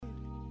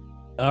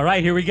All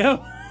right, here we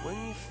go.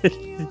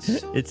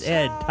 It's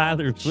Ed.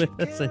 Tyler's with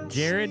us, and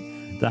Jared.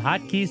 The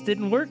hotkeys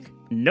didn't work?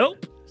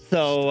 Nope.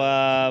 So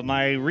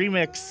my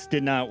remix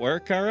did not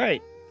work. All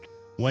right.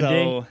 One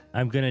day,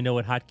 I'm going to know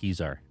what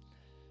hotkeys are.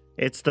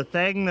 It's the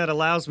thing that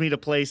allows me to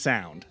play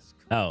sound.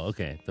 Oh,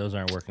 okay. Those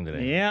aren't working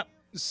today. Yep.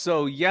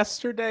 So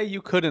yesterday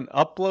you couldn't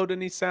upload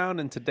any sound,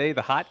 and today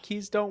the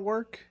hotkeys don't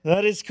work?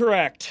 That is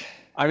correct.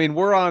 I mean,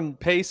 we're on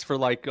pace for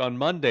on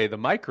Monday, the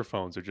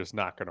microphones are just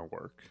not going to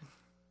work.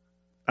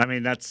 I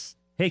mean, that's...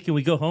 Hey, can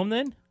we go home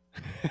then?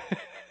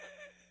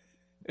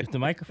 If the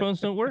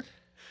microphones don't work?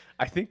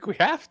 I think we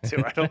have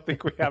to. I don't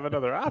think we have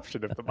another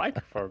option if the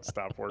microphones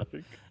stop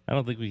working. I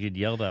don't think we could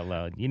yell that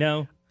loud. You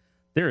know,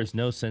 there is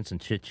no sense in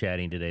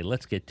chit-chatting today.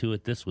 Let's get to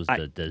it. This was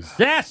a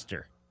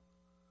disaster.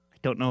 I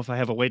don't know if I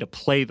have a way to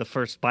play the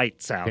first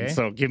bite sound, Okay.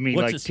 so give me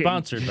What's it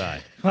sponsored by?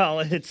 Well,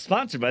 it's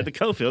sponsored by the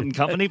Cofield and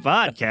Company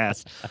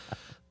podcast.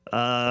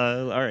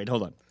 All right,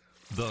 hold on.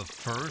 The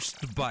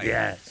first bite.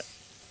 Yes.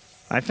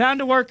 I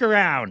found a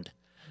workaround.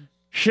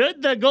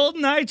 Should the Golden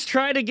Knights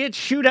try to get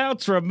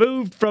shootouts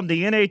removed from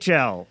the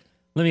NHL?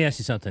 Let me ask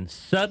you something.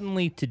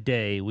 Suddenly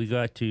today, we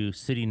got to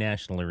City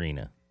National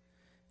Arena,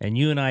 and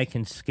you and I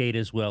can skate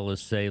as well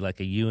as, say, like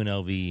a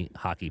UNLV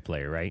hockey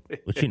player, right?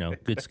 Which, you know,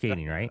 good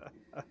skating, right?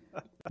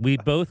 We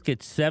both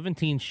get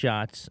 17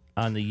 shots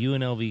on the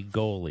UNLV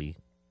goalie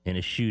in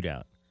a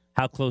shootout.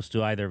 How close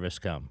do either of us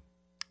come?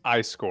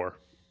 I score.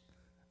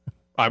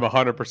 I'm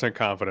 100%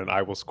 confident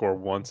I will score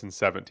once in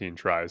 17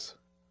 tries.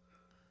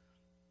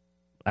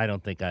 I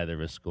don't think either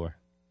of us score.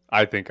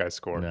 I think I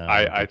score. No,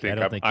 I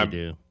think you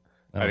do.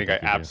 I think I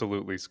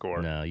absolutely score.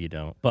 No, you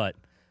don't. But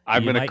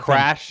I'm going to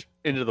crash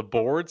into the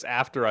boards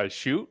after I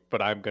shoot,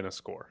 but I'm going to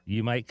score.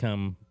 You might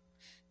come.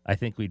 I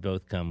think we'd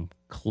both come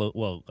close.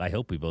 Well, I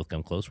hope we both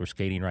come close. We're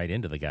skating right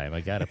into the guy.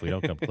 My God, if we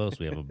don't come close,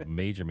 we have a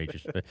major,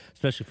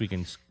 especially if we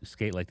can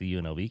skate like the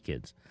UNLV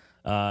kids.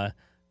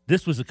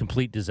 This was a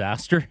complete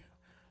disaster.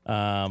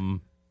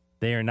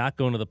 They are not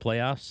going to the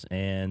playoffs,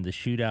 and the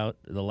shootout,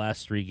 the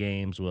last three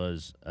games,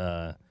 was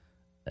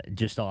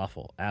just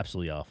awful,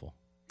 absolutely awful.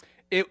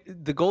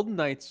 The Golden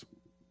Knights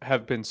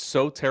have been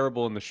so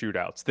terrible in the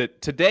shootouts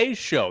that today's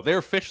show, they're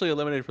officially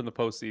eliminated from the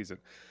postseason.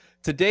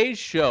 Today's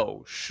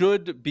show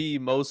should be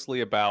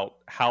mostly about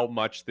how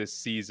much this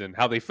season,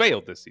 how they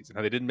failed this season,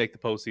 how they didn't make the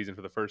postseason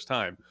for the first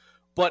time.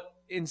 But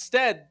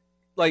instead,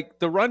 like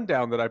the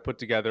rundown that I put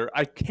together,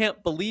 I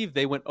can't believe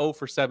they went 0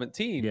 for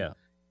 17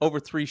 over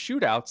three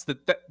shootouts.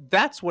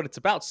 That's what it's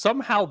about.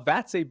 Somehow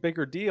that's a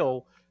bigger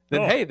deal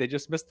than, hey, they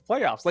just missed the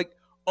playoffs. Like,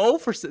 0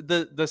 for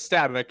the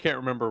stat, and I can't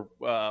remember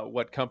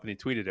what company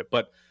tweeted it,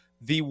 but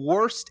the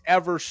worst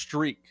ever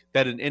streak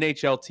that an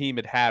NHL team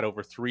had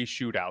over three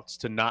shootouts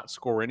to not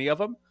score any of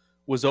them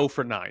was 0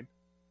 for 9.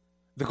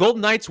 The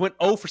Golden Knights went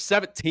 0 for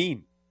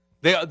 17.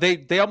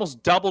 They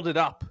almost doubled it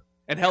up.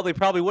 And hell, they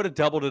probably would have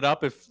doubled it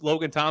up if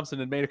Logan Thompson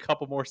had made a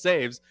couple more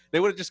saves.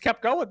 They would have just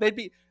kept going.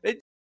 They'd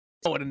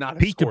not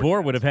Pete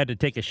DeBoer would have had to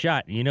take a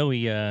shot. You know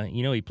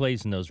he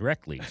plays in those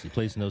rec leagues. He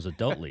plays in those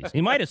adult leagues.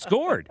 He might have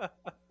scored.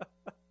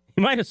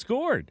 He might have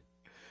scored.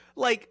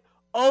 Like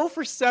 0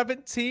 for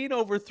 17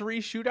 over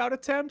three shootout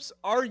attempts?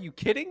 Are you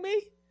kidding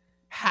me?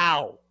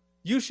 How?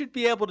 You should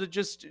be able to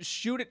just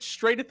shoot it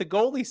straight at the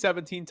goalie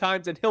 17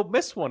 times and he'll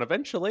miss one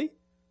eventually.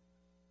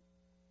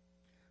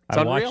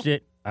 I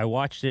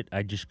watched it.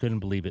 I just couldn't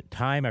believe it.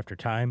 Time after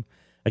time.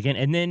 Again,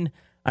 and then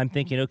I'm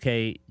thinking,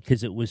 okay,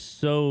 because it was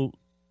so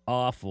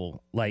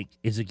awful, like,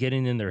 is it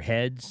getting in their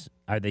heads?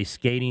 Are they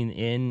skating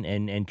in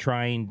and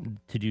trying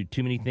to do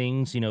too many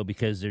things,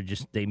 because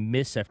they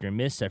miss after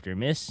miss after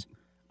miss?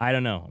 I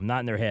don't know. I'm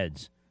not in their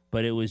heads.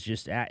 But it was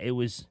just, it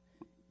was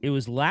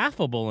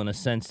laughable in a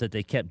sense that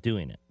they kept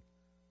doing it.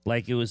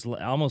 Like, it was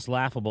almost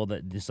laughable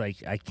that just like,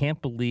 I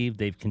can't believe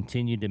they've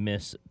continued to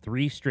miss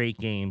 3 straight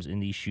games in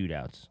these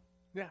shootouts.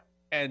 Yeah.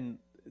 And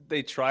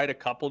they tried a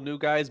couple new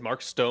guys.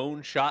 Mark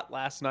Stone shot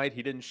last night.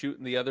 He didn't shoot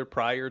in the other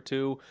prior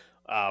to.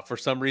 For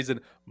some reason,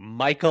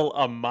 Michael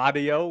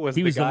Amadio was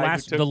the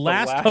last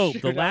hope,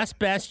 shootout. The last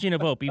bastion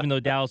of hope, even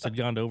though Dallas had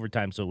gone to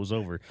overtime, so it was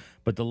over.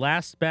 But the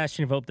last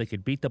bastion of hope they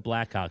could beat the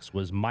Blackhawks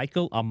was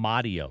Michael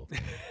Amadio.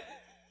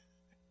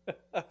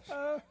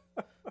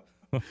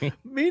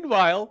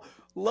 Meanwhile,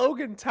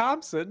 Logan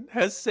Thompson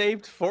has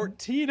saved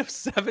 14 of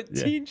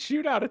 17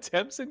 shootout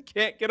attempts and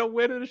can't get a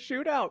win in a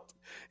shootout.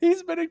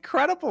 He's been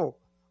incredible.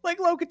 Like,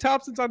 Logan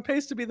Thompson's on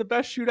pace to be the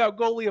best shootout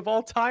goalie of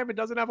all time and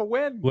doesn't have a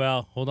win.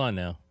 Well, hold on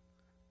now.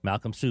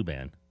 Malcolm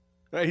Subban.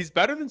 He's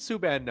better than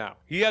Subban now.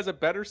 He has a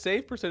better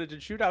save percentage in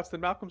shootouts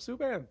than Malcolm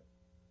Subban.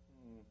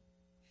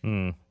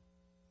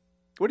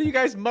 What are you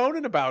guys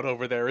moaning about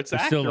over there? It's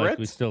accurate.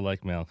 We still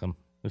like Malcolm.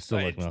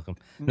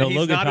 No,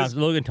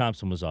 Logan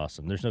Thompson was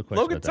awesome. There's no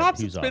question about that.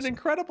 Thompson's been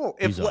incredible.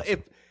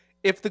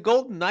 If the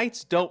Golden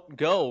Knights don't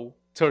go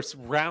to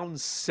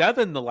round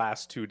 7 the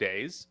last 2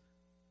 days,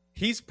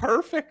 he's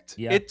perfect.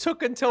 Yeah. It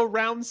took until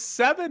round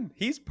 7.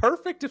 He's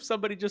perfect if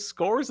somebody just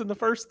scores in the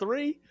first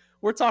 3.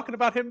 We're talking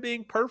about him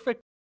being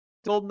perfect.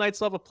 The Golden Knights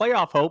will have a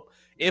playoff hope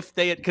here's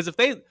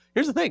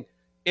the thing.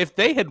 If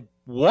they had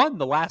won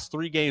the last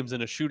 3 games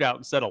in a shootout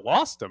instead of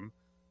lost them,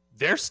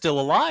 they're still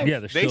alive. Yeah,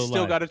 they still still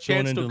alive. got a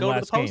chance Going to into go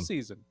the to the last game.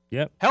 postseason.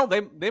 Yep. Hell,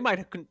 they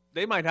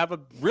might have a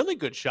really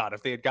good shot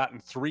if they had gotten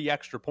 3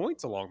 extra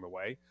points along the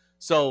way.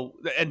 So,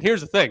 and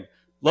here's the thing,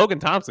 Logan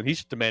Thompson, he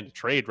should demand a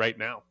trade right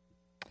now.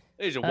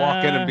 They should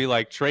walk in and be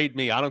like, trade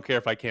me. I don't care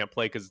if I can't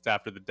play because it's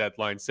after the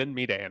deadline. Send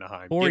me to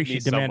Anaheim. Or Give he me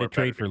should demand somewhere a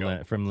trade better to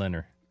go. from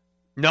Leonard.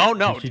 No,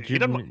 He he should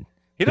doesn't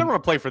want to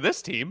play for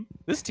this team.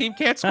 This team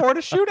can't score in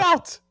a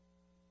shootout.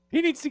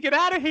 He needs to get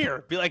out of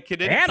here. Be like,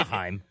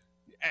 Anaheim.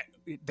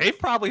 They've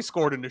probably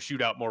scored in a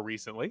shootout more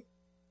recently.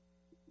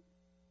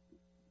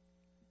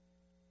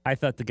 I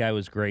thought the guy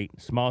was great.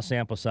 Small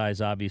sample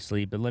size,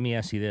 obviously, but let me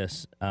ask you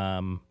this.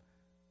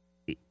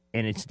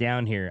 And it's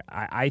down here.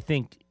 I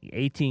think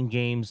 18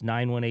 games,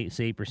 918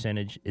 save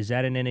percentage. Is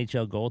that an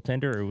NHL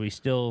goaltender, or are we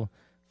still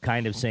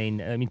kind of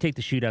saying? I mean, take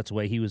the shootouts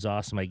away. He was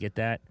awesome. I get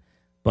that,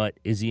 but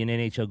is he an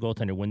NHL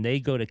goaltender? When they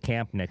go to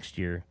camp next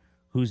year,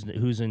 who's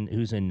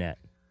in net?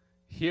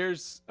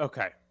 Here's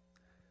okay.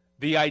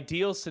 The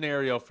ideal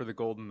scenario for the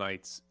Golden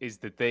Knights is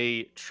that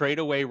they trade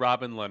away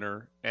Robin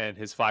Lehner and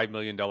his $5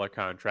 million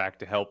contract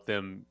to help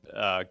them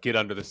get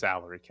under the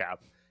salary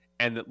cap,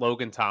 and that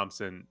Logan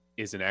Thompson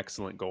is an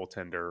excellent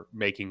goaltender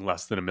making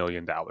less than $1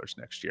 million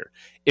next year.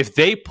 If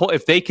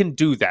they can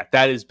do that,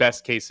 that is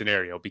best case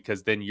scenario,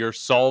 because then you're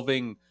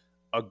solving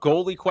a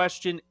goalie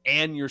question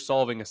and you're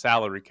solving a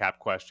salary cap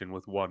question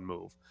with one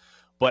move.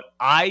 But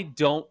I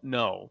don't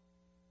know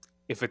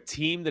if a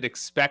team that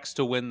expects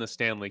to win the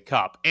Stanley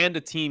Cup and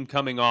a team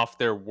coming off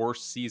their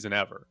worst season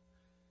ever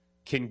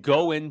can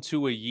go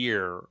into a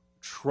year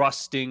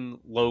trusting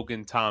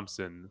Logan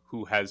Thompson,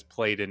 who has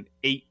played in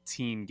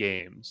 18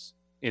 games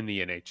in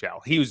the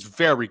NHL. He was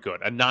very good.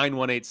 A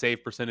 918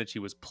 save percentage. He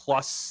was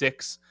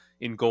 +6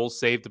 in goals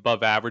saved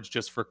above average.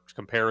 Just for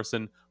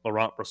comparison,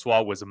 Laurent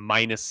Brossoit was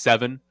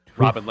 -7.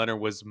 Robin Lehner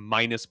was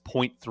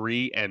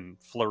 -0.3, and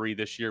Fleury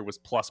this year was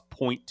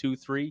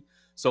 +0.23.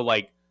 So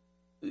like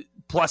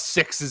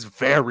 +6 is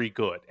very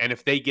good. And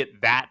if they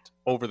get that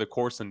over the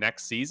course of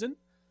next season,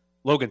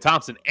 Logan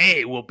Thompson,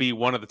 A, will be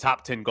one of the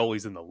top 10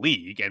 goalies in the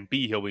league, and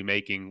B, he'll be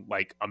making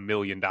like $1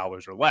 million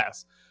or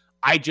less.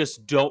 I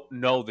just don't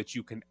know that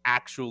you can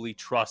actually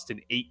trust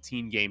an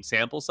 18-game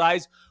sample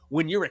size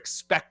when you're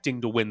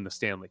expecting to win the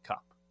Stanley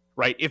Cup,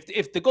 right?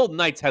 If the Golden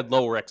Knights had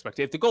lower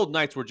expectations, if the Golden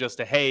Knights were just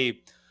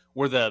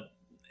we're the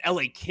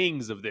LA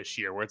Kings of this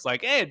year, where it's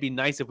like, it'd be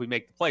nice if we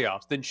make the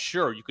playoffs, then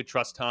sure, you could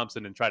trust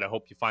Thompson and try to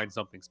hope you find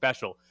something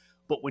special.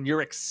 But when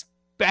you're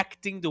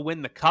expecting to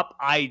win the Cup,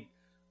 I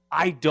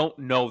don't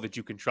know that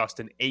you can trust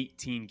an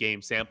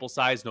 18-game sample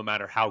size, no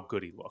matter how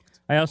good he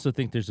looked. I also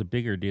think there's a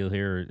bigger deal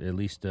here, at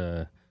least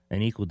an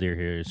equal deal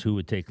here, is who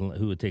would take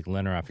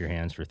Leonard off your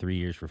hands for 3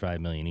 years for $5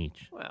 million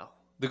each. Well,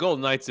 the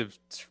Golden Knights have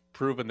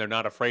proven they're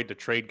not afraid to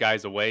trade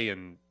guys away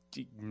and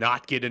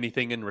not get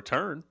anything in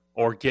return,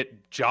 or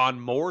get John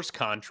Moore's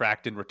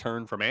contract in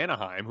return from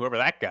Anaheim, whoever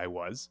that guy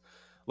was.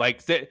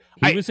 Like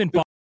he was in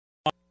Boston.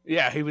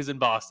 Yeah, he was in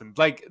Boston.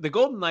 Like the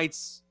Golden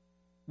Knights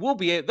they'll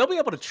be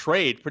able to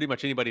trade pretty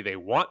much anybody they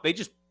want. They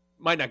just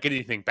might not get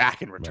anything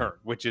back in return, right,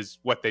 which is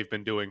what they've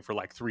been doing for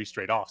like 3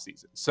 straight off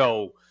seasons.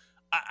 So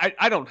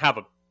I don't have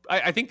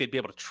I think they'd be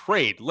able to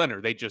trade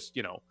Leonard. They just,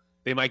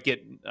 they might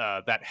get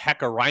that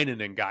Hekka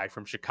Rininen guy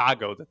from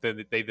Chicago that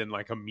they then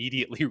like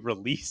immediately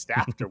released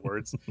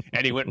afterwards,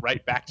 and he went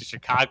right back to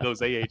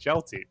Chicago's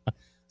AHL team.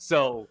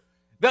 So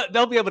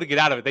they'll be able to get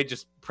out of it. They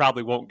just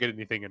probably won't get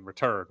anything in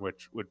return,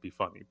 which would be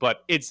funny.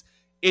 But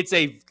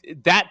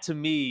that to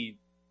me,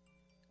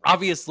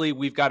 obviously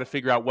we've got to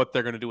figure out what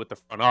they're going to do with the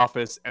front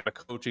office and the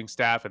coaching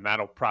staff, and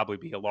that'll probably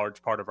be a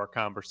large part of our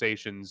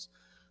conversations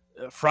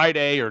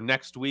Friday or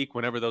next week,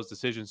 whenever those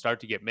decisions start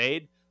to get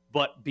made.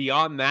 But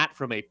beyond that,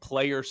 from a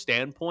player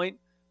standpoint,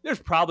 there's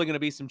probably going to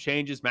be some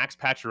changes. Max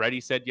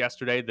Pacioretty said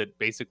yesterday that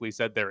basically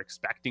said they're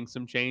expecting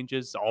some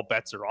changes. All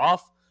bets are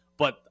off.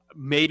 But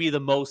maybe the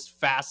most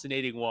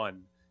fascinating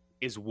one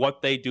is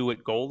what they do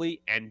at goalie,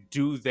 and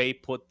do they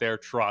put their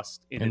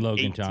trust in an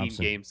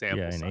 18-game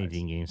sample size? Yeah, an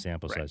 18-game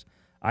sample size.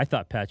 I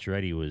thought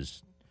Pacioretty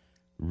was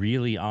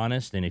really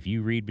honest, and if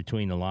you read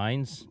between the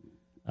lines,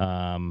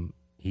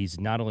 he's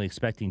not only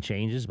expecting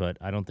changes, but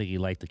I don't think he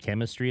liked the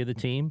chemistry of the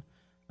team.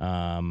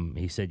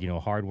 He said,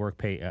 hard work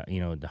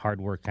the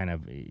hard work kind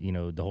of,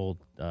 the whole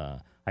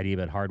idea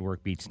about hard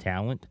work beats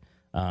talent.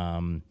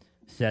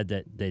 Said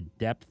that the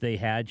depth they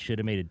had should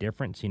have made a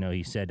difference.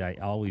 He said,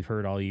 we've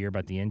heard all year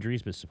about the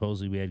injuries, but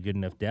supposedly we had good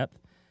enough depth.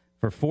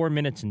 For 4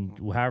 minutes and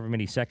however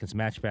many seconds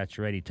Max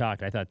Pacioretty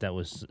talked, I thought that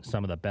was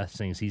some of the best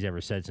things he's ever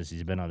said since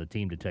he's been on the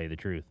team, to tell you the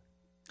truth.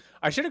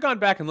 I should have gone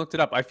back and looked it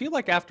up. I feel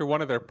like after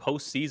one of their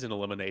postseason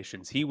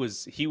eliminations, he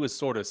was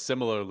sort of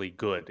similarly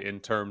good in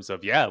terms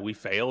of, we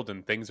failed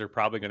and things are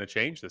probably going to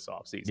change this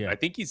offseason. Yeah. I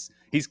think he's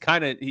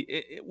kind of,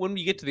 when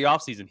we get to the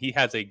offseason, he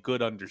has a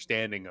good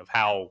understanding of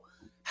how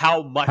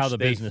much the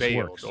they business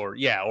failed, works.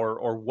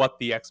 or what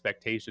the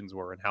expectations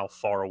were and how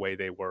far away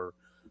they were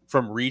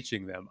from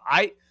reaching them.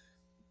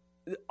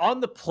 on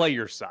the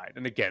player side,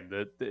 and again,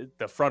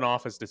 the front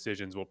office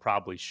decisions will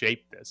probably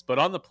shape this, but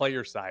on the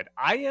player side,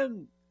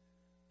 I'm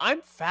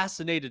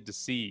fascinated to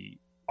see,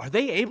 are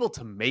they able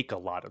to make a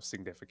lot of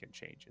significant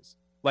changes?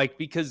 Like,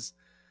 because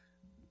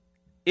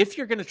if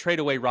you're going to trade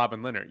away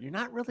Robin Leonard, you're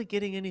not really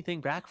getting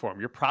anything back for him.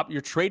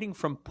 You're trading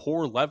from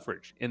poor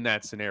leverage in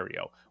that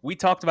scenario. We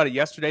talked about it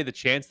yesterday, the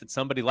chance that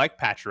somebody like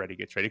Pacioretty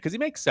get traded because he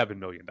makes $7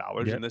 million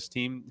and this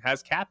team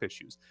has cap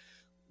issues.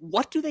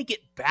 What do they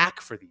get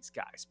back for these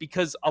guys?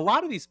 Because a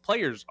lot of these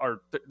players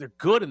they're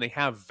good and they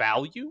have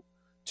value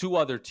to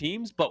other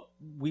teams, but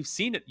we've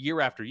seen it year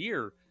after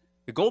year.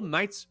 The Golden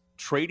Knights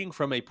trading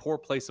from a poor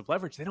place of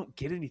leverage, they don't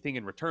get anything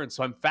in return.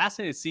 So I'm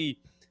fascinated to see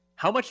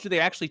how much do they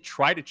actually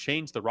try to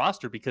change the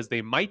roster, because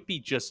they might be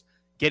just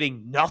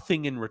getting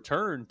nothing in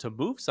return to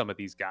move some of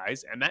these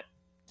guys. And that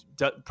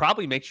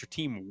probably makes your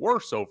team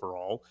worse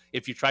overall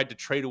if you tried to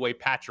trade away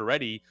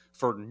Pacioretty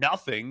for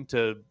nothing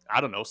to,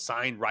 I don't know,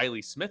 sign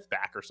Riley Smith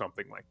back or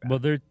something like that. Well,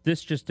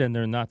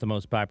 they're not the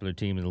most popular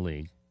team in the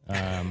league.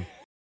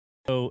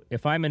 So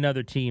if I'm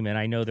another team and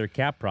I know their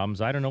cap problems,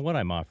 I don't know what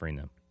I'm offering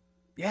them.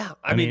 Yeah,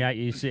 I mean,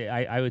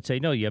 I would say,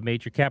 no, you have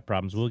major cap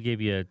problems. We'll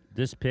give you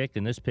this pick,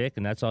 and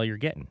that's all you're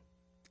getting.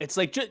 It's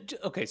like,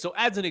 okay, so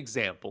as an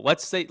example,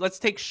 let's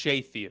take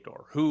Shea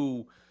Theodore,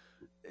 who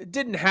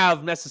didn't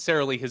have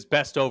necessarily his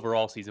best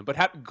overall season, but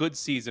had a good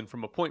season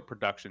from a point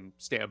production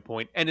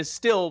standpoint and is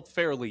still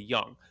fairly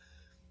young.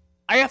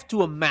 I have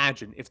to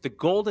imagine if the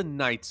Golden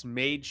Knights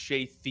made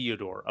Shea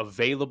Theodore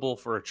available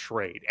for a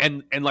trade,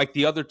 and like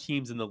the other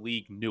teams in the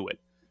league knew it,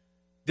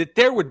 that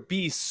there would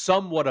be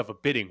somewhat of a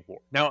bidding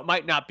war. Now, it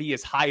might not be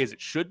as high as it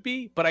should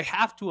be, but I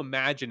have to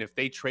imagine if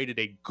they traded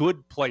a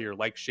good player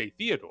like Shea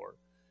Theodore,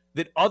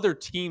 that other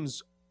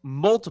teams,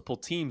 multiple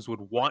teams, would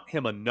want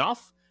him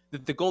enough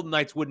that the Golden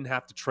Knights wouldn't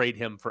have to trade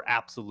him for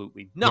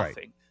absolutely nothing.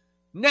 Right.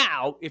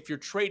 Now, if you're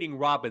trading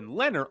Robin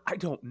Leonard, I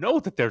don't know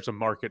that there's a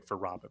market for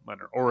Robin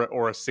Leonard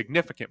or a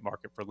significant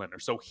market for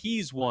Leonard. So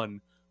he's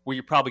one where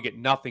you probably get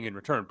nothing in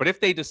return. But if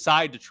they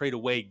decide to trade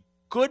away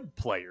good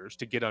players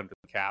to get under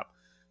the cap,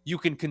 you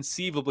can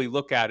conceivably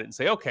look at it and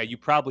say, okay, you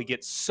probably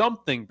get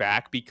something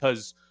back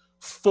because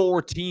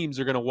 4 teams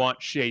are going to want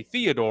Shea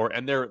Theodore,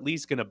 and they're at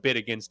least going to bid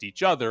against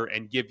each other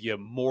and give you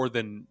more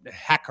than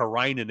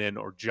Häkkinen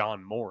or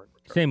John Moore.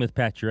 Same with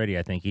Pacioretty,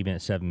 I think, even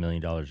at $7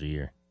 million a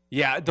year.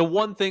 Yeah, the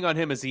one thing on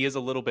him is he is a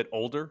little bit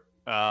older.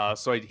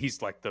 So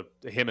he's like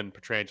him and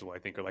Pietrangelo, I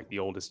think, are like the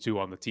oldest two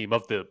on the team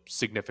of the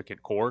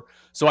significant core.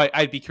 So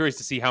I'd be curious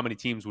to see how many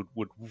teams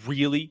would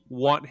really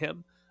want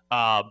him.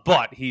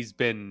 But he's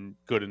been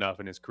good enough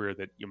in his career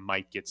that you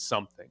might get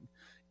something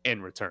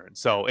in return.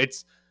 So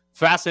it's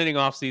fascinating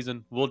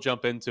offseason. We'll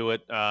jump into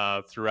it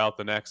throughout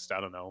the next,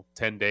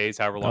 10 days,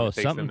 however long it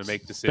takes them to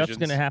make decisions. Stuff's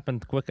going to happen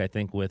quick, I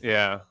think, with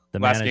the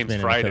last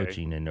management and the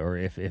coaching. Or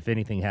if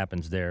anything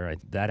happens there,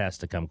 that has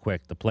to come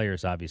quick. The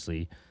players,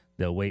 obviously,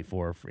 they'll wait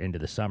for into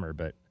the summer.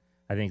 But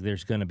I think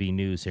there's going to be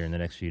news here in the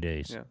next few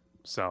days. Yeah.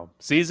 So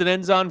season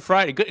ends on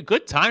Friday.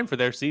 Good time for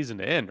their season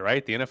to end,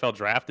 right? The NFL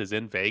draft is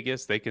in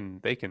Vegas. They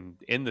can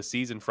end the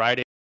season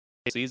Friday,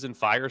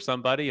 fire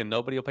somebody, and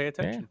nobody will pay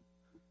attention. Yeah.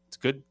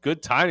 It's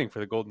good timing for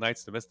the Golden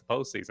Knights to miss the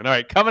postseason. All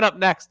right, coming up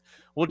next,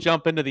 we'll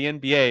jump into the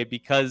NBA,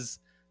 because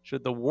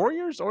should the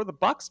Warriors or the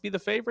Bucks be the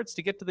favorites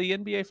to get to the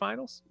NBA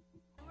Finals?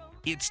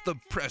 It's the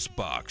Press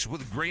Box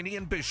with Graney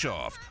and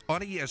Bischoff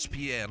on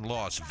ESPN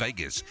Las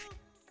Vegas.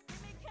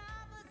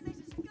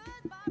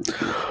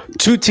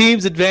 2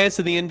 teams advanced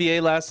to the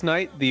NBA last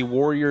night, the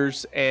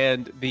Warriors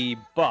and the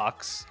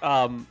Bucks.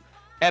 And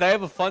I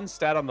have a fun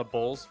stat on the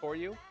Bulls for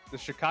you. The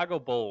Chicago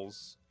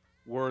Bulls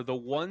were the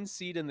 1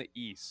 seed in the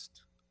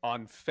East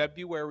on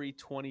February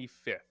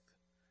 25th.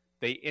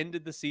 They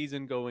ended the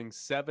season going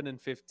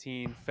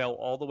 7-15, fell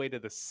all the way to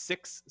the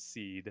 6th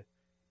seed,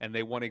 and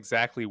they won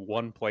exactly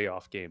 1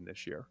 playoff game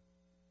this year.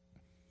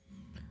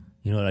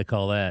 You know what I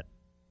call that?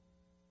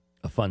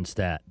 A fun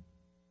stat.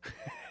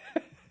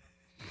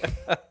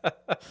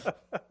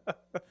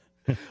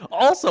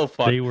 Also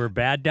fun. They were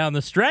bad down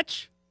the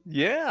stretch?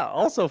 Yeah,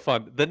 also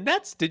fun. The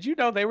Nets, did you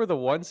know they were the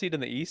 1 seed in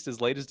the East as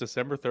late as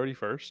December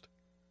 31st?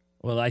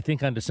 Well, I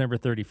think on December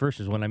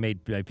 31st is when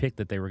I picked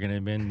that they were going to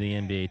win the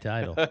NBA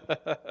title.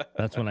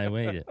 That's when I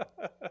made it.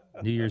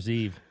 New Year's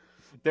Eve.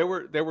 There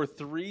were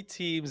 3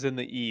 teams in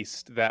the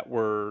East that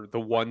were the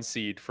 1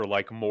 seed for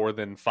like more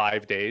than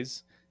 5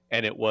 days,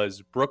 and it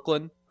was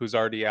Brooklyn, who's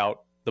already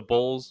out, the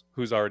Bulls,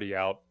 who's already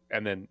out,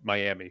 and then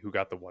Miami, who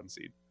got the 1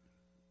 seed.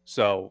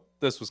 So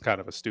this was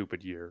kind of a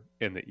stupid year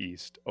in the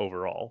East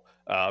overall,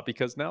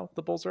 because now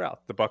the Bulls are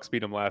out. The Bucks beat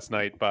them last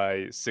night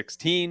by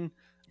 16.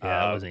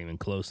 Yeah, it wasn't even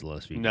close the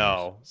last few games.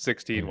 No,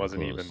 16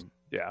 wasn't close. even.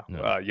 Yeah,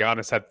 No.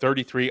 Giannis had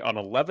 33 on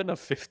 11 of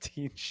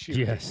 15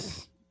 shooting.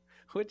 Yes.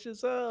 Which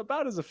is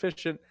about as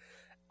efficient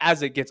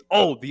as it gets.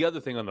 Oh, the other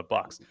thing on the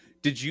Bucks.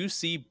 Did you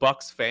see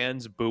Bucks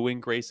fans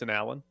booing Grayson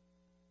Allen?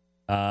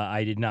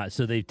 I did not.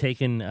 So they've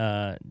taken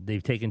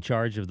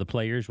charge of the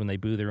players when they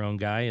boo their own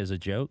guy as a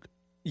joke?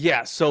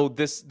 Yeah, so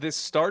this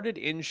started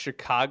in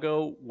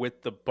Chicago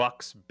with the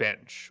Bucks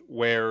bench,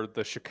 where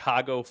the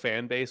Chicago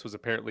fan base was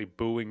apparently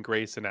booing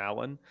Grayson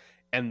Allen,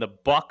 and the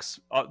Bucks,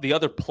 the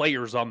other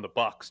players on the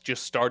Bucks,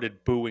 just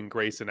started booing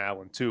Grayson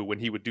Allen too when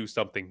he would do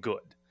something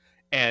good.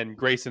 And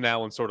Grayson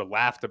Allen sort of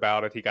laughed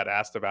about it. He got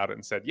asked about it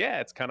and said, "Yeah,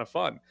 it's kind of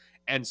fun."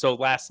 And so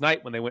last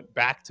night when they went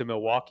back to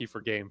Milwaukee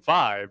for Game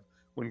 5,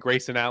 when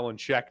Grayson Allen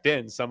checked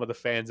in, some of the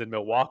fans in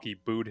Milwaukee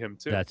booed him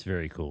too. That's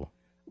very cool.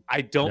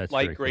 I don't That's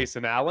like very cool.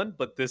 Grayson Allen,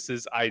 but this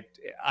is I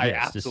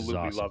Yes, this is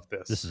absolutely awesome. love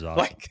this. This is awesome.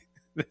 Like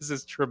this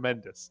is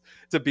tremendous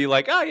to be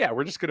like, oh yeah,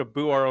 we're just gonna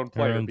boo our own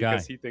player own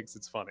because guy. he thinks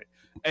it's funny.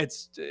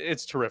 It's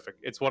terrific.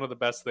 It's one of the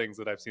best things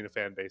that I've seen a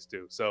fan base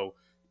do. So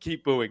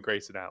keep booing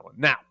Grayson Allen.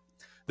 Now,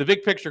 the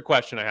big picture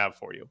question I have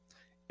for you: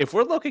 if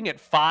we're looking at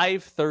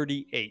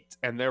 538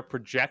 and their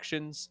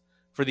projections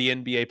for the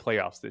NBA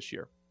playoffs this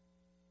year,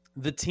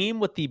 the team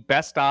with the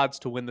best odds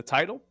to win the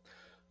title,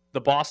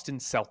 the Boston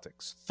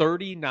Celtics,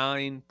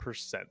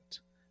 39%.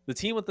 The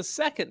team with the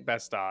second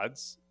best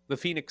odds, the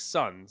Phoenix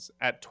Suns,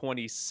 at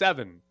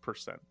 27%.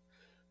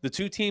 The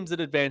two teams that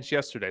advanced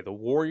yesterday, the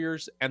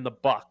Warriors and the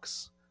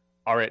Bucks,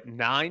 are at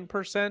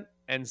 9%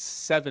 and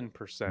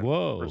 7%,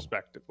 Whoa.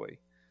 respectively.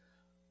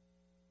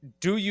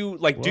 Do you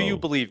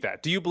believe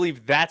that? Do you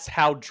believe that's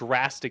how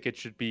drastic it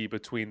should be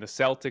between the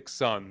Celtics,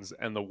 Suns,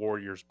 and the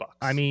Warriors, Bucks?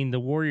 I mean, the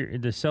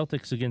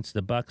Celtics against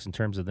the Bucks in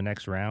terms of the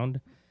next round.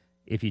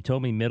 If you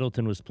told me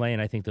Middleton was playing,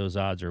 I think those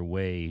odds are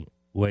way.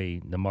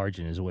 The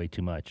margin is way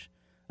too much.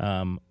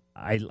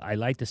 I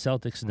like the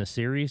Celtics in the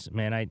series,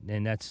 man.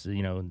 And that's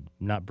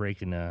not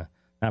breaking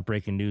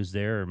news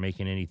there or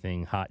making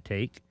anything hot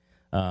take.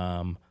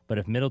 But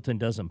if Middleton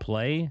doesn't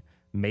play,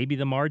 maybe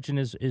the margin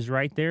is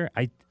right there.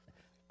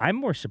 I'm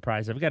more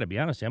surprised. I've got to be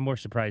honest. I'm more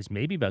surprised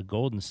maybe about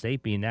Golden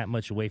State being that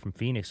much away from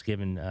Phoenix,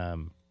 given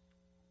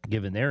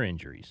their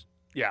injuries.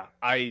 Yeah,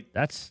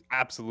 That's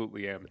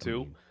absolutely am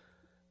too.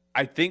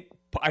 I think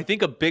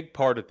a big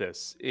part of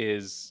this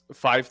is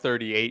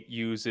 538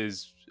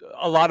 uses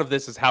a lot of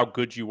this is how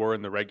good you were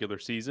in the regular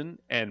season,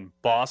 and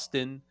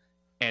Boston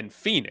and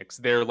Phoenix,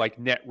 their like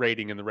net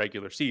rating in the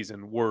regular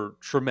season were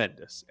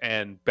tremendous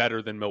and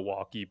better than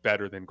Milwaukee,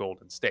 better than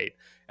Golden State.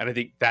 And I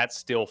think that's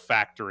still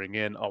factoring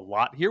in a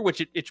lot here, which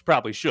it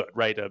probably should,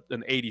 right?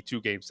 An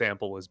 82 game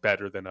sample is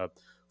better than a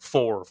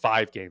 4 or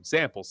 5 game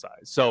sample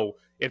size. So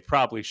it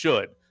probably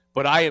should.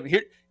 But I am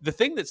here. The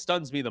thing that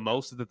stuns me the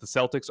most is that the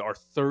Celtics are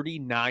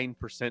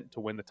 39% to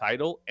win the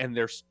title, and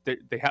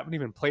they haven't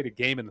even played a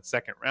game in the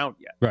second round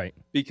yet. right.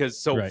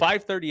 Because Right.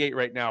 538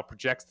 right now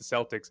projects the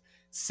Celtics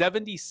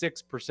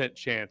 76%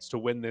 chance to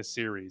win this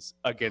series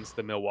against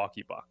the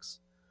Milwaukee Bucks,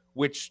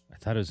 which I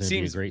thought it was going to be a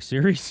seems great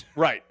series.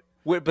 right.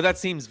 But that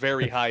seems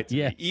very high to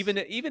Yes. me.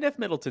 Even if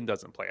Middleton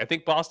doesn't play, I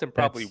think Boston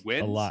probably That's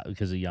wins a lot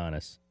because of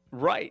Giannis.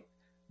 Right.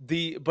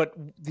 But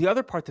the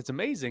other part that's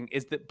amazing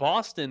is that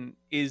Boston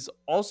is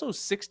also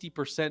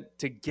 60%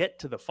 to get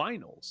to the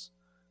finals.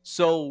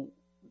 So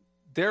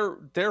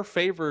they're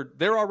favored.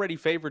 They're already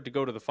favored to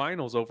go to the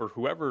finals over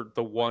whoever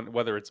the one,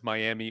 whether it's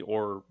Miami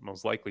or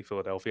most likely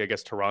Philadelphia. I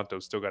guess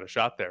Toronto's still got a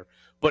shot there.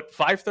 But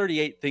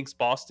 538 thinks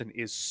Boston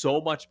is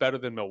so much better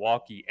than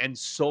Milwaukee and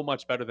so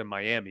much better than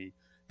Miami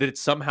that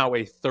it's somehow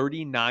a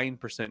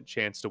 39%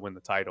 chance to win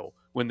the title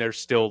when there's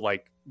still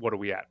like, what are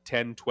we at?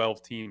 10,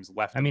 12 teams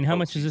left. I mean, how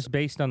much is this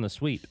based on the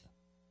sweep?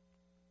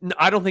 No,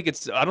 I don't think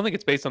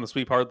it's based on the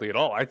sweep hardly at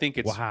all. I think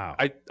it's Wow.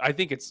 I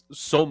think it's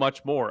so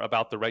much more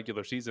about the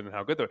regular season and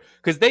how good they're,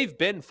 because they've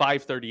been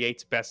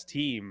 538's best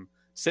team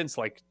since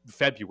like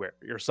February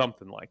or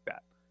something like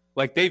that.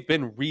 Like they've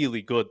been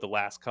really good the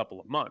last couple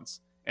of months,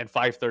 and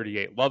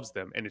 538 loves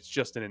them, and it's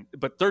just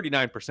but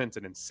 39% is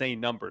an insane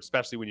number,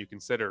 especially when you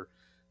consider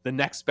the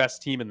next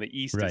best team in the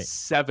East Right. is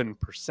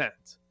 7%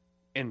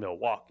 in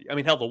Milwaukee. I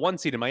mean, hell, the one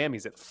seed in Miami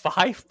is at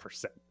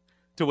 5%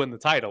 to win the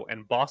title,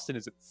 and Boston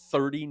is at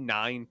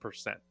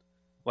 39%.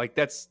 Like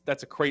that's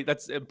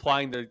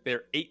implying that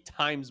they're 8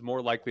 times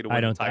more likely to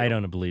win the title. I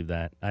don't believe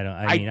that.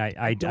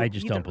 I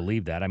just either. don't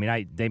believe that. I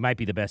mean, they might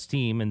be the best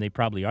team, and they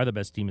probably are the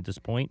best team at this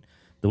point.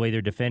 The way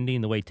they're defending,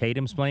 the way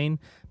Tatum's playing,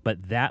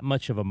 but that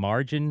much of a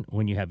margin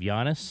when you have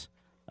Giannis,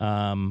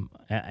 and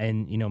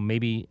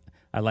maybe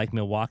I like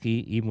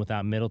Milwaukee even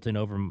without Middleton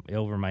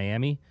over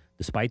Miami,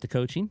 despite the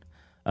coaching.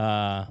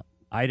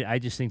 I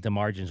just think the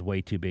margin's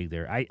way too big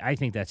there. I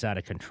think that's out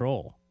of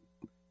control.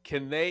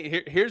 Can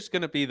they? Here's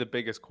going to be the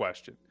biggest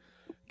question: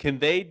 can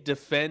they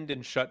defend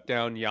and shut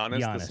down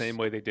Giannis the same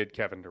way they did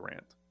Kevin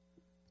Durant?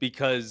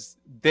 Because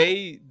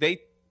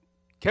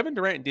Kevin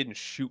Durant didn't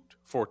shoot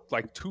for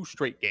like 2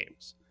 straight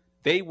games.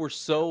 They were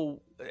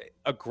so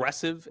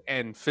aggressive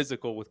and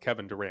physical with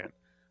Kevin Durant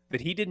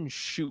that he didn't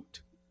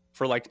shoot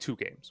for like 2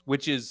 games,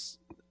 which is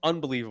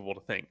unbelievable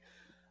to think.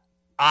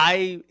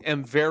 I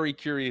am very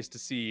curious to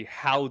see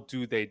how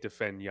do they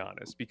defend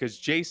Giannis, because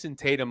Jason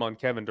Tatum on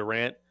Kevin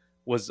Durant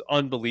was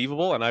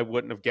unbelievable, and I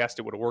wouldn't have guessed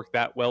it would have worked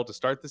that well to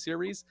start the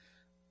series.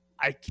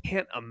 I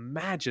can't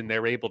imagine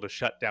they're able to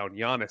shut down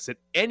Giannis at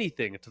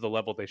anything to the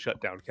level they shut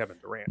down Kevin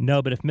Durant.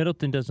 No, but if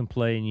Middleton doesn't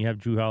play and you have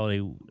Drew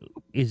Holiday,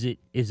 is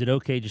it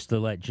okay just to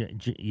let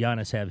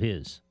Giannis have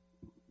his?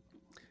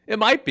 It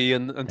might be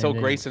until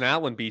then- Grayson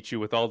Allen beat you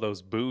with all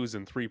those boos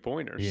and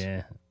 3-pointers.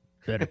 Yeah,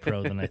 better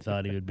pro than I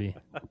thought he would be.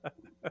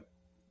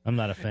 I'm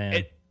not a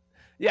fan.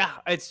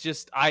 It's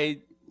just I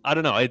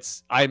don't know.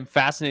 I'm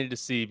fascinated to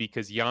see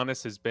because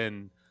Giannis has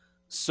been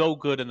so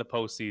good in the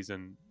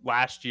postseason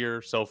last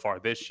year, so far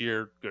this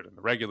year, good in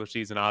the regular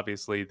season,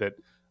 obviously, that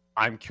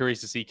I'm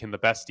curious to see can the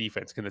best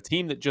defense, can the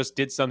team that just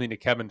did something to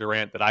Kevin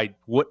Durant that I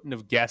wouldn't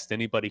have guessed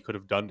anybody could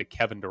have done to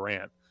Kevin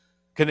Durant,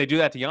 can they do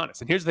that to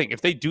Giannis? And here's the thing,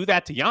 if they do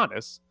that to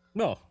Giannis,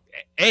 no,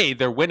 A,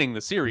 they're winning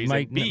the series,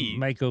 and B,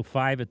 might go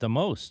 5 at the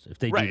most if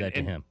they do that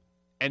to him.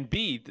 And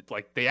B,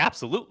 like they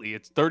absolutely,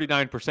 it's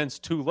 39% is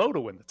too low to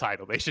win the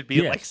title. They should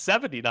be at like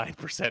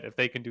 79% if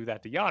they can do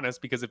that to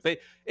Giannis. Because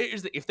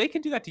if they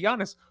can do that to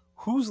Giannis,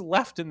 who's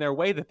left in their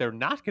way that they're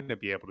not going to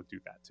be able to do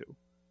that to?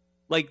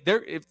 Like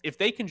if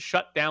they can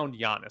shut down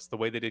Giannis the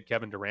way they did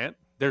Kevin Durant,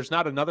 there's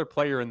not another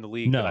player in the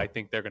league that I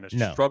think they're going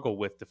to struggle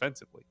with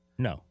defensively.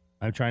 No,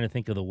 I'm trying to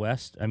think of the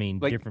West. I mean,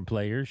 different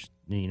players,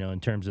 in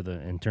terms of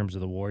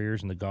the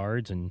Warriors and the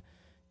guards and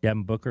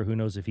Devin Booker. Who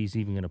knows if he's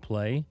even going to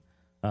play?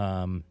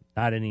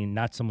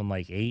 Not someone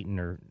like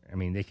Ayton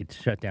they could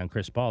shut down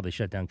Chris Paul. They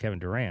shut down Kevin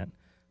Durant.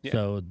 Yeah.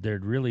 So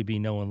there'd really be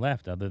no one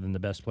left other than the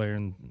best player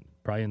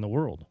probably in the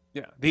world.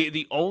 Yeah.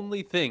 The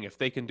only thing, if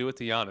they can do it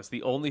to Giannis,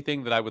 the only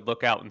thing that I would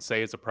look out and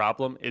say is a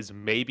problem is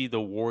maybe the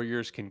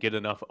Warriors can get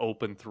enough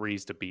open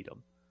threes to beat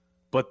them.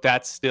 But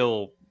that's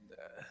still...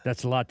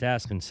 That's a lot to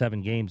ask in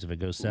 7 games if it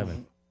goes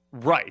 7.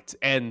 Right.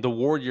 And the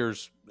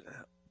Warriors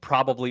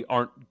probably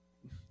aren't...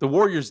 The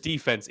Warriors'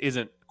 defense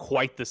isn't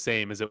quite the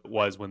same as it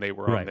was when they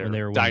were on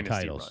their dynasty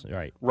titles.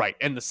 Run. Right.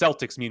 And the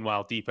Celtics,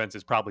 meanwhile, defense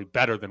is probably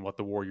better than what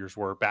the Warriors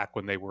were back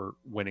when they were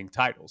winning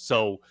titles.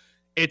 So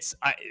if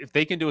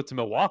they can do it to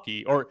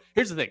Milwaukee, or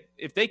here's the thing,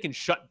 if they can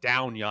shut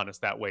down Giannis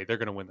that way, they're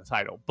going to win the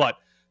title. But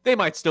they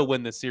might still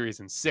win this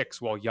series in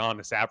 6 while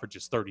Giannis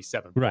averages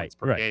 37 points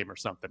per game or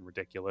something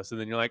ridiculous. And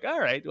then you're like,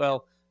 all right,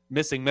 well,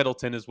 missing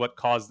Middleton is what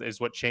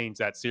changed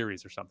that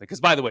series or something.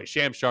 Because by the way,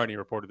 Shams Charania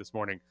reported this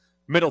morning,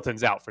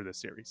 Middleton's out for this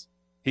series.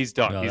 He's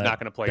done. He's not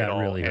going to play at all.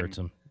 That really hurts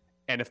him.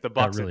 And if the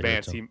Bucks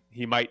advance,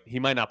 he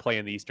might not play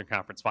in the Eastern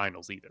Conference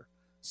Finals either.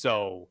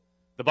 So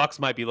the Bucks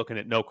might be looking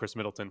at no Chris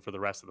Middleton for the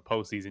rest of the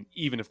postseason,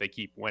 even if they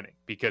keep winning.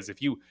 Because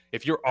if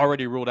you're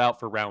already ruled out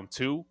for round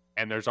 2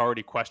 and there's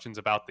already questions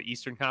about the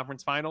Eastern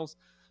Conference Finals,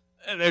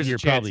 there's a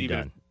chance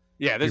done.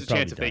 Yeah, there's a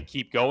chance if they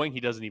keep going,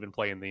 he doesn't even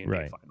play in the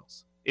NBA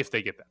Finals if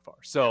they get that far.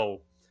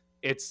 So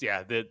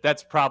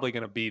that's probably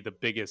going to be the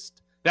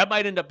biggest. That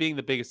might end up being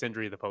the biggest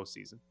injury of the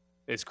postseason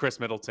is Chris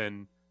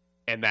Middleton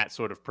and that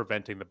sort of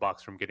preventing the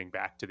Bucks from getting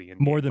back to the NBA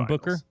More than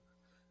Finals.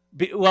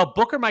 Booker? Well,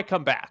 Booker might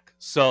come back.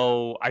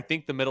 So I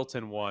think the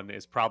Middleton one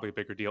is probably a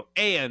bigger deal.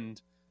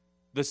 And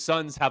the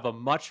Suns have a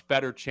much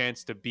better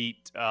chance to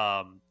beat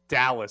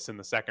Dallas in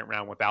the second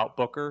round without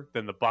Booker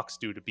than the Bucks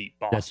do to beat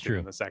Boston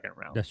in the second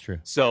round. That's true.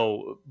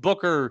 So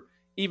Booker,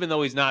 even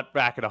though he's not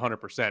back at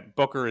 100%,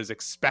 Booker is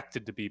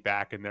expected to be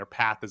back, and their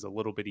path is a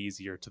little bit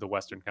easier to the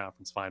Western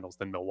Conference Finals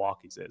than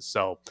Milwaukee's is.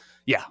 So,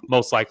 yeah,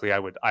 most likely I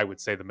would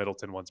say the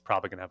Middleton one's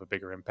probably going to have a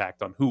bigger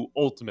impact on who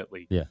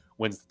ultimately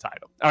wins the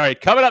title. All right,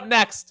 coming up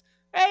next,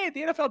 hey,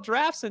 the NFL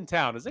Draft's in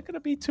town. Is it going to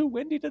be too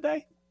windy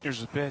today?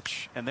 Here's a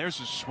pitch, and there's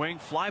a swing.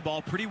 Fly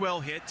ball, pretty well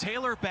hit.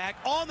 Taylor back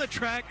on the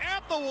track,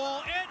 at the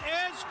wall.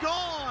 It is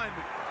gone.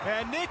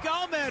 And Nick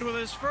Ahmed with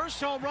his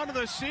first home run of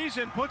the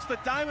season puts the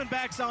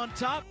Diamondbacks on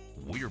top.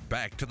 We're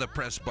back to the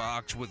press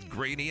box with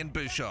Graney and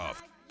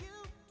Bischoff.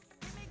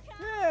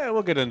 Yeah,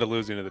 we'll get into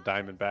losing to the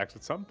Diamondbacks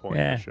at some point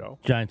in the show.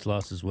 Giants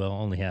lost as well,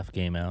 only half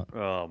game out.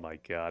 Oh, my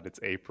God. It's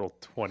April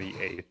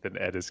 28th, and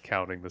Ed is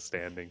counting the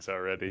standings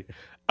already.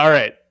 All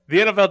right. The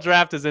NFL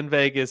Draft is in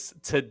Vegas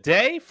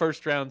today.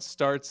 First round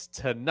starts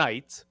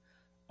tonight.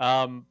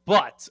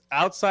 But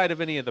outside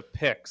of any of the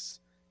picks,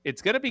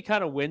 it's going to be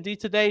kind of windy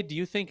today. Do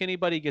you think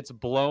anybody gets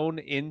blown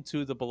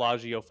into the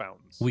Bellagio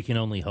fountains? We can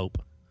only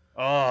hope.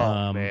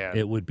 Oh, man.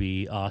 It would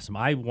be awesome.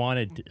 I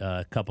wanted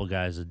a couple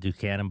guys to do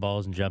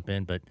cannonballs and jump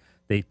in, but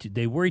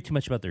they worry too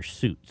much about their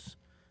suits.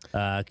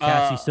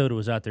 Cassie Soto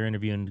was out there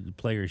interviewing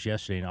players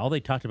yesterday, and all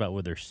they talked about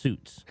were their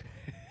suits,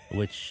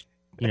 which,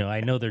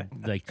 I know they're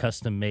like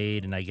custom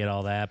made, and I get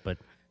all that, but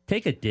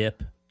take a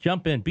dip,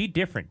 jump in, be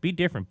different,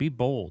 be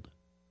bold.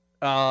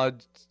 I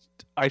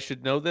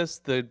should know this.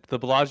 The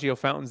Bellagio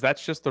fountains,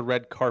 that's just the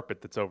red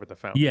carpet that's over the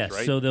fountains, yes,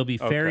 right? So they'll be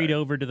ferried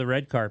over to the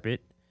red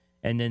carpet,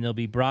 and then they'll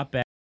be brought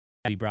back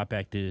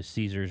to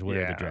Caesars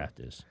where the draft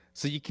is.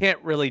 So you can't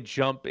really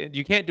jump in.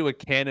 You can't do a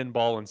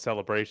cannonball in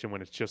celebration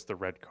when it's just the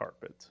red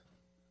carpet.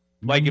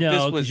 Like if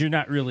this was, you're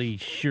not really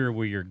sure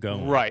where you're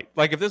going. Right.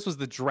 Like if this was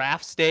the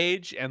draft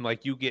stage and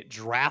like you get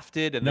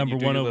drafted and number then you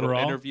do one your little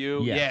overall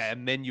interview. Yes. Yeah,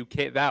 and then you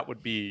can't. That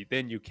would be.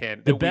 Then you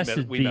can. The best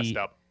would we be messed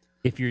up.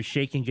 if you're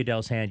shaking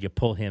Goodell's hand, you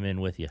pull him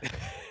in with you.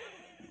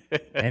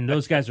 And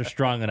those guys are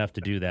strong enough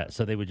to do that,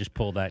 so they would just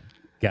pull that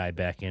guy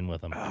back in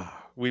with them.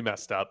 We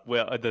messed up.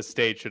 Well, the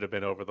stage should have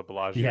been over the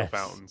Bellagio Yes.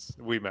 fountains.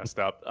 We messed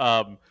up.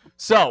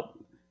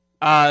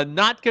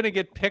 Not going to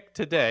get picked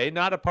today.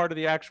 Not a part of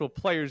the actual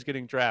players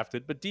getting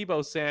drafted, but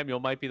Deebo Samuel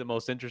might be the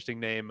most interesting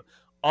name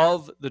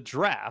of the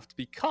draft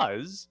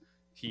because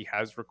he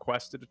has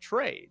requested a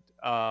trade.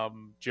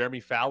 Jeremy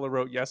Fowler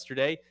wrote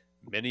yesterday,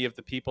 many of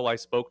the people I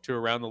spoke to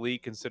around the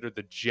league consider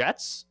the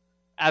Jets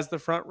as the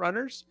front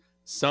runners.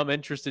 Some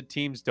interested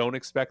teams don't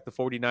expect the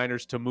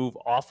 49ers to move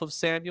off of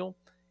Samuel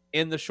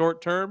in the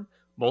short term.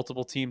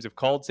 Multiple teams have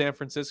called San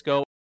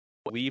Francisco,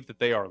 believe that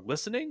they are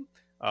listening.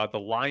 The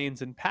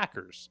Lions and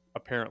Packers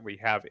apparently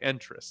have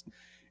interest.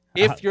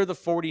 If you're the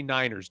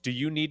 49ers, do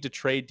you need to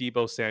trade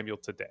Deebo Samuel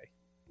today?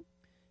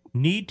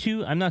 Need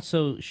to? I'm not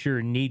so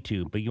sure need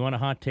to, but you want a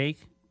hot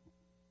take?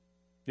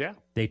 Yeah.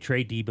 They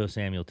trade Deebo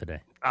Samuel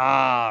today.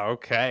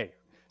 Okay.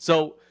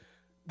 So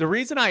the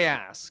reason I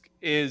ask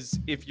is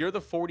if you're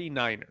the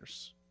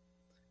 49ers,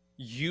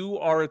 you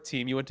are a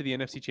team, you went to the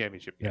NFC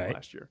Championship game Right.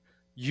 last year.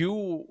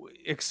 You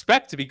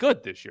expect to be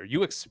good this year.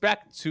 You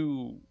expect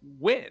to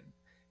win.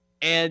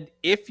 And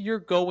if you're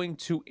going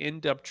to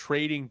end up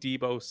trading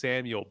Deebo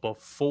Samuel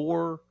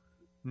before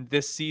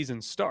this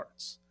season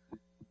starts,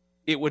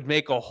 it would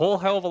make a whole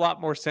hell of a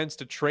lot more sense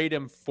to trade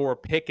him for a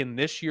pick in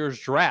this year's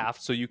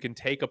draft so you can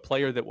take a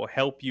player that will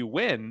help you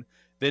win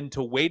than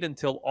to wait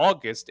until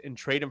August and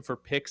trade him for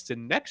picks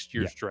in next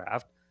year's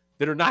draft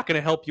that are not going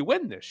to help you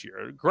win this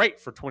year. Great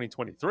for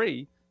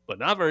 2023, but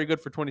not very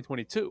good for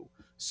 2022.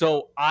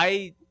 So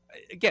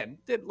again,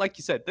 like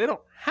you said, they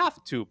don't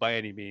have to by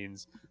any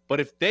means, but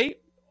if they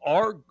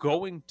are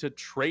going to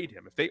trade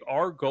him, if they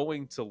are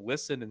going to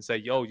listen and say,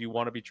 yo, you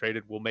want to be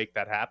traded, we'll make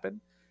that happen,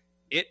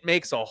 it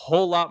makes a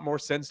whole lot more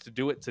sense to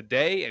do it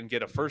today and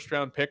get a first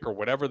round pick or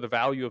whatever the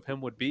value of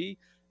him would be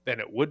than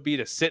it would be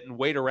to sit and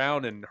wait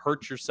around and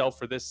hurt yourself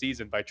for this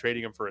season by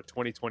trading him for a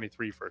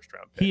 2023 first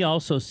round pick. He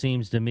also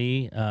seems to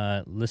me,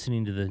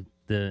 listening to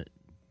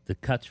the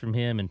cuts from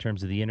him in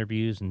terms of the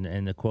interviews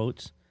and the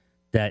quotes,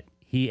 that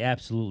he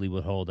absolutely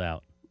would hold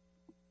out.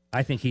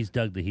 I think he's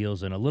dug the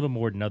heels in a little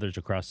more than others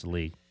across the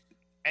league.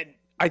 And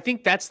I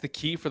think that's the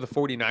key for the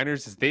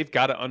 49ers is they've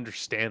got to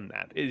understand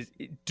that.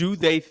 Do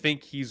they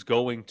think he's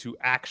going to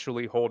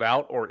actually hold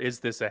out, or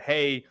is this a,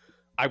 hey,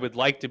 I would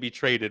like to be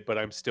traded, but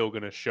I'm still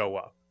going to show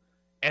up?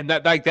 And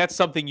that's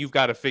something you've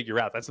got to figure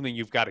out. That's something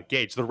you've got to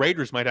gauge. The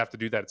Raiders might have to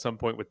do that at some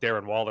point with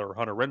Darren Waller or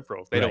Hunter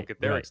Renfrow if they don't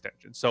get their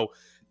extension. So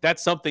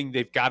that's something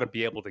they've got to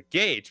be able to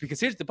gauge. Because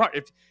here's the part.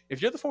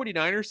 If you're the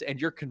 49ers and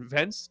you're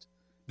convinced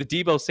that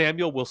Deebo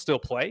Samuel will still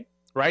play,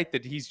 right,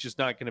 that he's just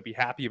not going to be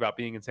happy about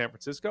being in San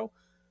Francisco,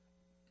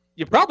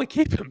 you probably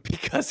keep him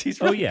because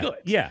he's really good.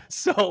 Yeah.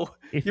 So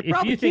If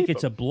you think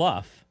it's a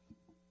bluff,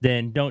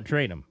 then don't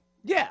trade him.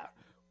 Yeah.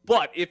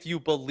 But if you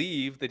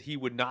believe that he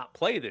would not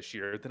play this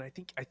year, then I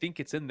think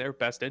it's in their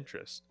best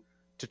interest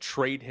to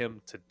trade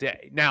him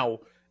today. Now,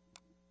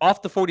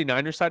 off the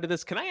 49ers side of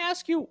this, can I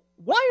ask you,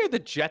 why are the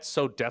Jets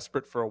so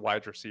desperate for a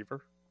wide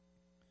receiver?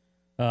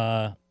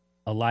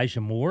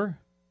 Elijah Moore,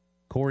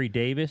 Corey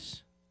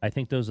Davis. I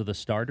think those are the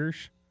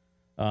starters.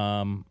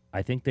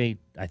 I think they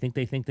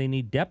think they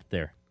need depth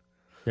there.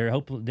 They're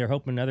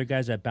hoping other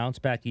guys that bounce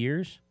back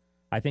years.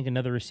 I think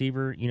another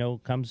receiver,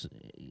 comes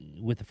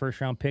with the first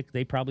round pick.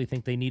 They probably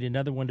think they need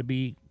another one to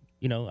be,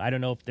 I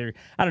don't know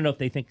if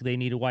they think they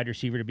need a wide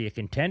receiver to be a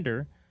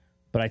contender,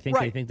 but I think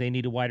they think they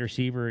need a wide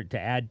receiver to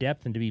add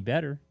depth and to be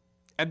better.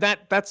 And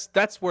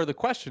that's where the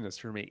question is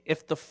for me.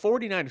 If the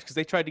 49ers, because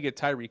they tried to get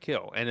Tyreek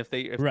Hill, and if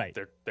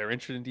they're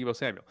interested in Deebo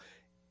Samuel,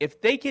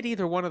 if they get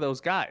either one of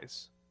those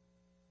guys,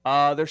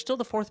 they're still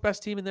the fourth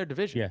best team in their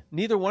division. Yeah.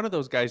 Neither one of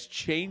those guys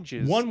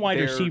changes. One wide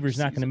receiver is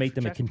not going to make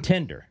them a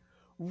contender.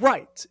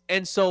 Right.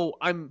 And so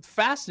I'm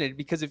fascinated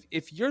because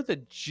if you're the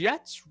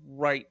Jets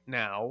right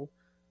now,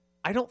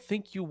 I don't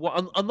think you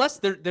want, unless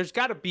there's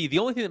got to be, the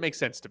only thing that makes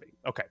sense to me.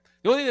 Okay.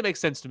 The only thing that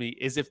makes sense to me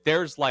is if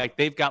there's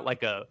they've got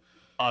a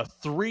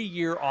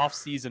 3-year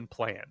offseason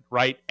plan,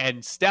 right?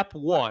 And step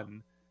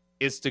one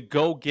is to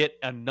go get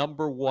a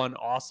number one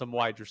awesome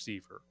wide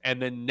receiver.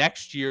 And then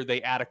next year they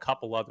add a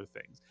couple other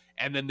things.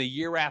 And then the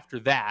year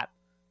after that,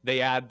 they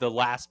add the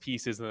last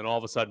pieces, and then all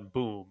of a sudden,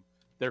 boom,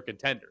 they're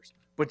contenders.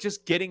 But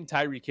just getting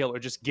Tyreek Hill or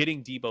just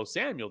getting Deebo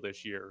Samuel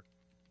this year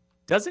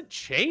doesn't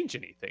change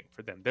anything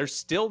for them. They're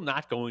still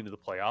not going to the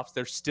playoffs.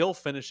 They're still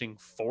finishing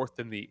fourth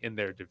in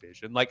their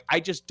division. I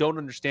just don't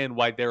understand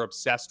why they're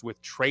obsessed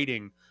with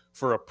trading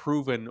for a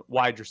proven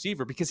wide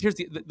receiver. Because here's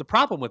the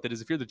problem with it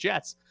is if you're the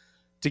Jets,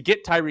 to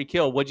get Tyreek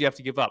Hill, what'd you have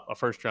to give up? A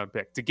first-round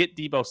pick. To get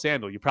Deebo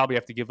Samuel, you probably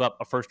have to give up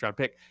a first-round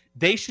pick.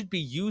 They should be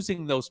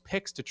using those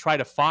picks to try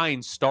to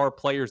find star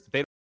players that they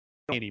don't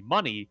have any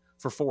money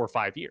for 4 or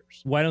 5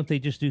 years. Why don't they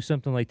just do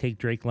something like take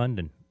Drake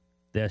London,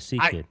 the SC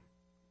kid?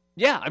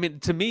 Yeah, I mean,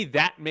 to me,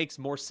 that makes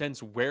more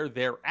sense where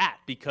they're at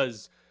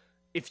because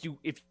if you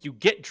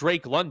get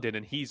Drake London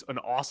and he's an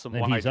awesome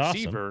wide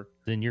receiver,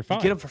 then you're fine.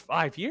 You get him for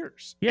 5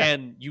 years. Yeah.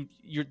 And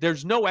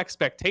there's no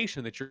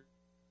expectation that you're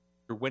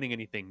winning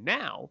anything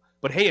now.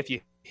 But hey, if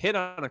you hit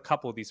on a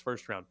couple of these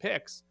first round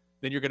picks,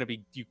 then you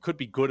could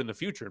be good in the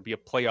future and be a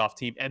playoff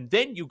team, and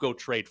then you go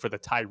trade for the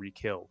Tyreek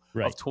Hill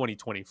of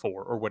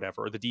 2024 or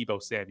whatever, or the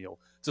Deebo Samuel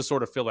to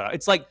sort of fill it out.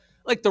 It's like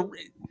the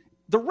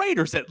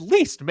Raiders at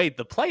least made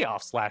the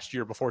playoffs last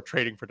year before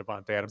trading for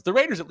Davante Adams. The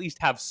Raiders at least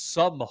have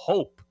some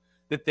hope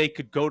that they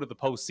could go to the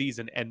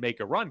postseason and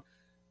make a run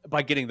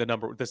by getting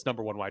this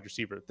number one wide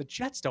receiver. The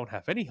Jets don't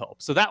have any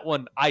hope. So that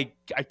one, I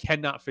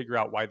cannot figure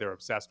out why they're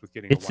obsessed with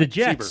getting a wide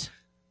receiver. It's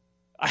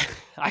the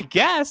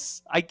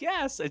Jets. I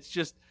guess. It's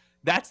just,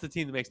 that's the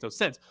team that makes no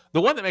sense.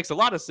 The one that makes a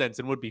lot of sense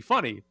and would be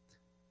funny,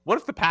 what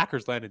if the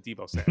Packers landed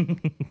Deebo Samuel?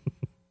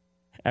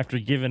 After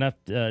giving up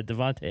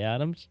Davante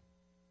Adams?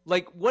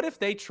 Like, what if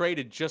they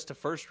traded just a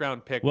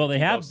first-round pick? Well, they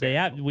have.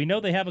 We know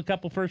they have a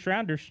couple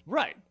first-rounders.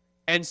 Right.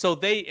 And so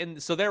their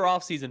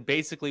offseason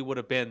basically would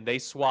have been they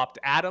swapped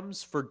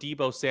Adams for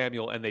Deebo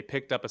Samuel and they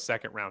picked up a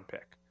second-round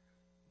pick.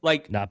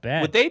 Like, not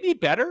bad. Would they be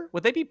better?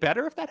 Would they be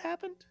better if that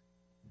happened?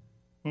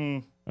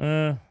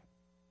 I'm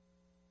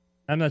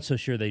not so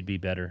sure they'd be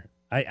better.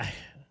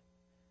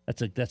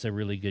 That's a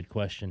really good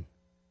question.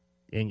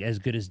 And as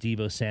good as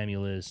Deebo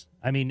Samuel is,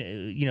 I mean,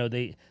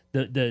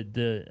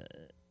 the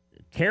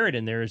carrot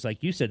in there is,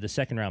 like you said, the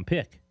second-round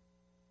pick.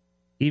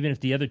 Even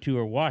if the other two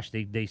are washed,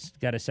 they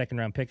got a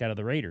second-round pick out of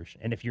the Raiders.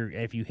 And if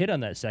you hit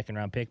on that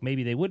second-round pick,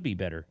 maybe they would be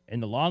better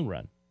in the long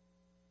run.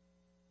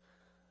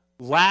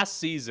 Last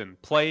season,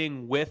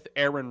 playing with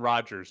Aaron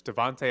Rodgers,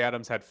 Davante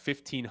Adams had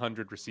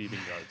 1,500 receiving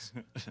yards.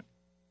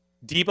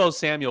 Deebo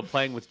Samuel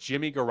playing with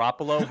Jimmy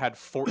Garoppolo had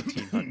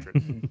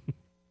 1,400.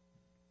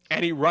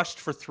 And he rushed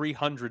for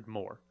 300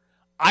 more.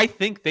 I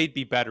think they'd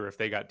be better if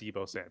they got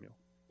Deebo Samuel.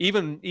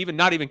 Even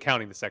not even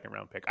counting the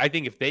second-round pick. I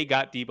think if they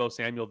got Deebo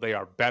Samuel, they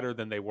are better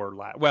than they were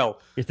last.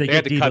 Well, if they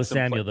get Deebo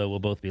Samuel, though, we'll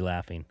both be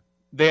laughing.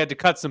 They had to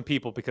cut some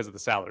people because of the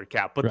salary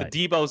cap. But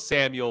the Deebo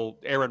Samuel,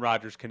 Aaron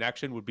Rodgers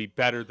connection would be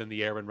better than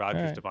the Aaron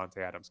Rodgers, Davante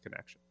Adams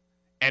connection.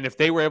 And if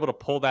they were able to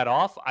pull that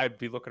off, I'd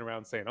be looking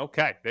around saying,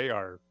 okay, they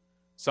are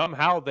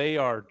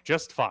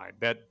just fine.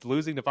 That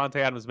losing Davante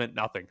Adams meant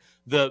nothing.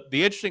 The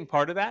interesting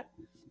part of that,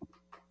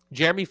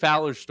 Jeremy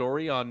Fowler's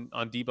story on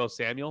Deebo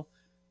Samuel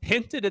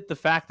hinted at the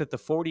fact that the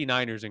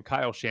 49ers and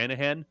Kyle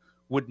Shanahan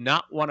would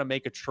not want to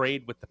make a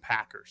trade with the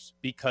Packers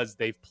because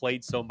they've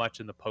played so much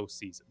in the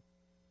postseason.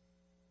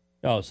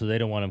 Oh, so they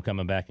don't want him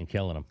coming back and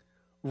killing them.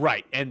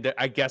 Right. And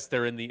I guess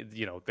they're in the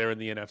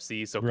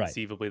NFC, so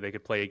conceivably they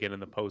could play again in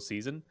the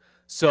postseason.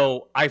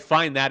 So I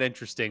find that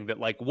interesting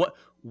that, like,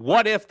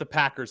 what if the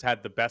Packers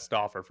had the best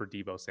offer for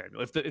Deebo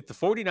Samuel? If the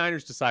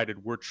 49ers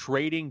decided we're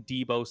trading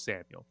Deebo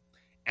Samuel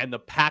and the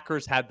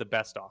Packers had the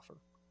best offer,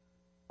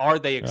 are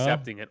they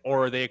accepting it,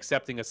 or are they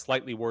accepting a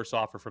slightly worse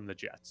offer from the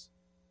Jets?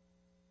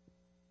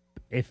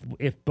 If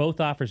both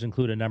offers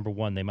include a number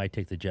one, they might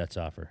take the Jets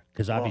offer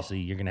because obviously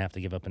you're going to have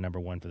to give up a number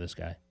one for this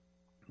guy.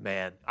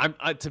 Man,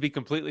 to be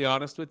completely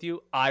honest with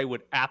you, I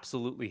would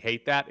absolutely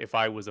hate that if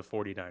I was a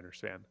 49ers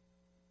fan.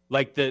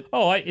 Like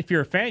if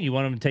you're a fan, you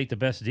want them to take the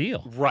best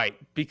deal, right?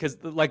 Because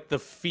the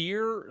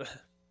fear,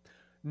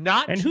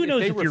 and who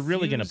knows if you're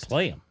really going to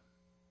play him.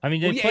 I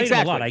mean, they played him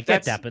a lot. I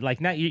get that, but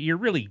now you're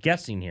really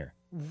guessing here.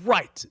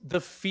 Right. The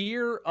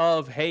fear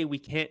of, hey, we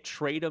can't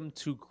trade him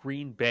to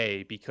Green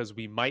Bay because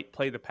we might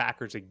play the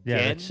Packers again.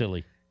 Yeah, that's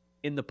silly.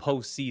 In the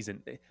postseason.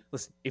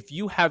 Listen, if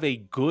you have a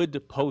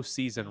good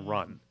postseason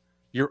run,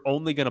 you're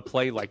only going to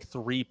play like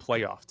 3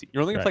 playoff teams.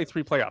 You're only going to play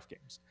 3 playoff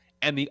games.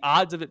 And the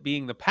odds of it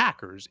being the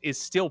Packers is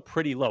still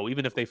pretty low,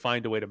 even if they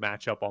find a way to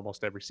match up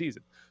almost every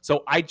season.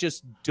 So I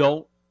just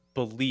don't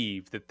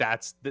believe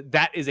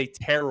that is a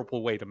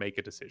terrible way to make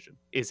a decision.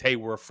 Is, hey,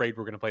 we're afraid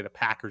we're going to play the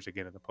Packers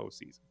again in the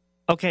postseason.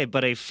 Okay,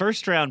 but a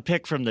first-round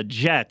pick from the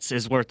Jets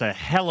is worth a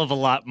hell of a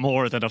lot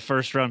more than a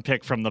first-round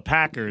pick from the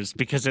Packers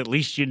because at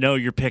least you know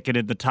you're picking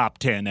in the top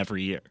 10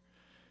 every year.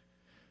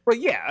 Well,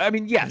 yeah, I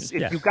mean, yes.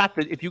 If you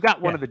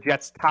got one of the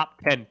Jets' top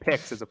 10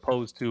 picks as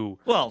opposed to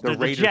the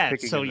Raiders Jets,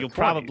 picking so in the you'll 20s.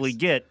 probably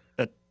get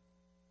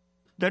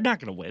they're not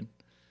going to win.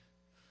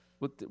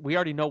 We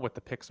already know what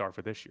the picks are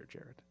for this year,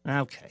 Jared.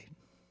 Okay.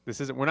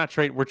 We're not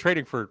trading. We're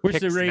trading for Where's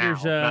picks the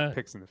Raiders, now, not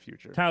picks in the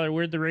future. Tyler,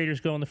 where'd the Raiders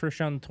go in the first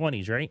round in the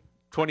 20s, right?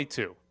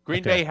 22.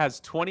 Green Bay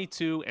has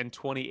 22 and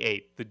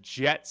 28. The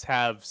Jets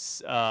have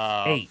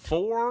 8.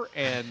 4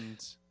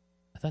 and...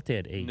 I thought they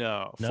had 8.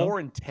 No, 4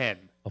 and 10.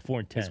 Oh,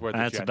 4 and 10. Is where the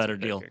That's Jets a better are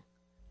deal. picking.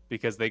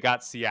 Because they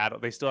got Seattle.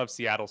 They still have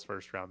Seattle's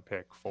first-round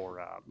pick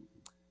for...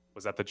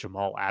 was that the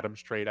Jamal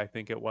Adams trade, I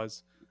think it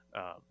was?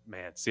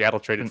 Man, Seattle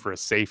traded for a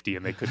safety,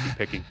 and they could be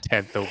picking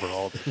 10th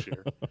overall this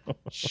year.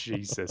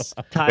 Jesus.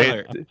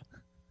 Tyler.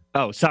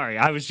 Oh, sorry.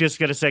 I was just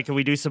going to say, can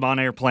we do some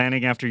on-air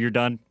planning after you're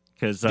done?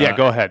 Yeah,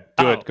 go ahead.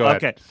 Go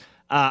ahead. Okay.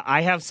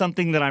 I have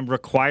something that I'm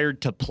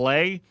required to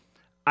play.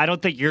 I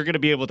don't think you're going to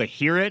be able to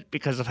hear it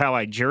because of how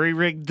I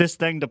jury-rigged this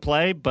thing to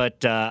play,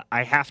 but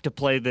I have to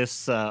play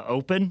this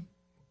open.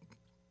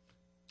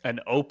 An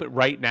open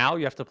right now?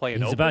 You have to play an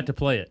open? He's about to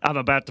play it. I'm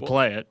about to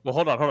play it. Well,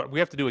 hold on. We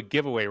have to do a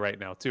giveaway right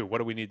now, too. What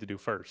do we need to do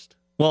first?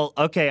 Well,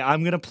 okay,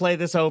 I'm going to play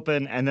this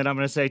open, and then I'm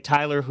going to say,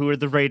 Tyler, who are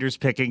the Raiders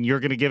picking? You're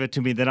going to give it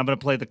to me, then I'm going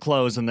to play the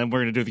close, and then we're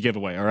going to do the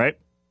giveaway, all right?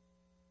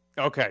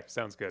 Okay,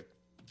 sounds good.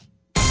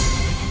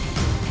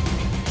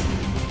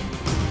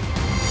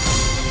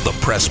 The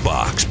Press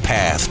Box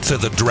Path to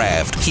the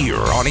Draft here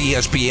on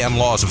ESPN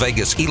Las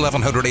Vegas,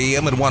 1100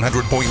 AM and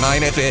 100.9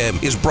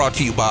 FM is brought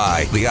to you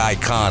by the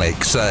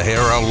iconic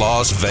Sahara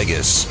Las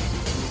Vegas.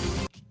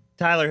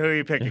 Tyler, who are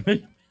you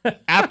picking?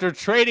 After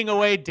trading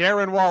away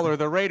Darren Waller,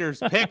 the Raiders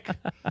pick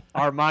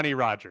Armani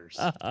Rogers.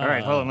 All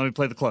right, hold on. Let me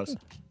play the close.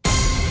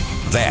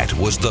 That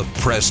was the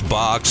Press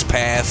Box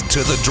Path to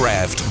the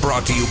Draft,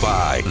 brought to you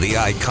by the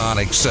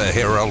iconic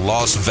Sahara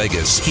Las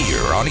Vegas,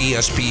 here on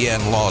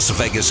ESPN Las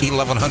Vegas,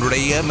 1100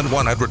 AM and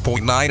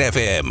 100.9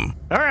 FM.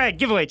 All right,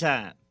 giveaway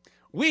time.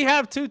 We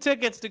have 2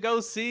 tickets to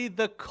go see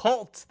the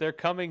Cult. They're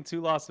coming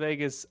to Las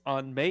Vegas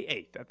on May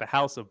 8th at the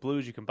House of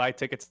Blues. You can buy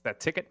tickets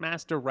at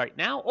Ticketmaster right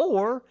now,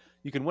 or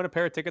you can win a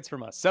pair of tickets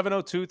from us.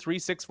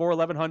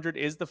 702-364-1100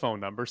 is the phone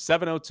number.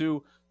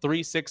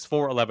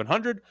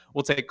 702-364-1100.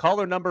 We'll take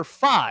caller number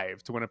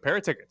 5 to win a pair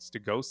of tickets to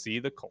go see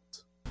the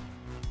Cult.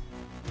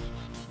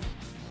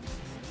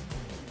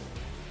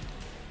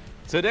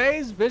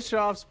 Today's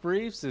Bischoff's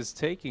Briefs is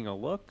taking a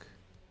look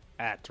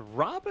at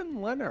Robin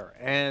Lehner.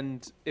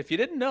 And if you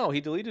didn't know, he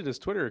deleted his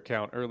Twitter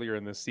account earlier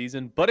in this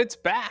season, but it's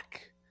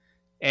back.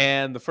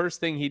 And the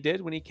first thing he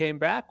did when he came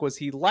back was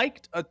he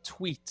liked a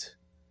tweet.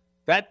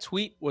 That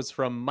tweet was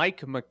from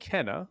Mike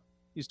McKenna.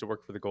 He used to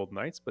work for the Golden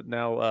Knights, but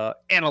now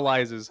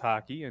analyzes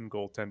hockey and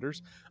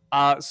goaltenders.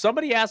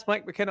 Somebody asked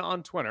Mike McKenna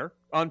on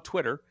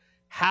Twitter,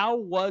 how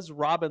was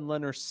Robin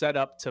Lehner set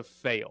up to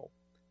fail?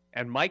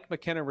 And Mike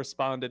McKenna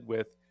responded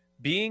with,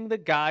 being the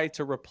guy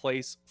to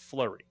replace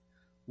Fleury.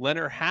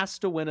 Lehner has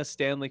to win a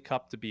Stanley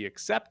Cup to be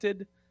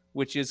accepted,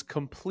 which is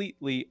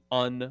completely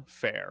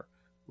unfair.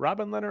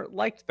 Robin Lehner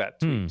liked that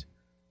tweet.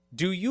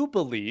 Do you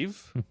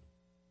believe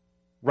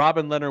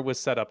Robin Lehner was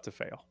set up to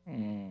fail?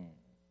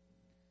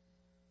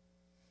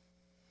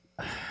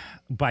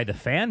 By the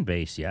fan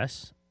base,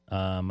 yes.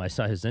 I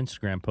saw his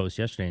Instagram post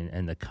yesterday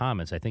and the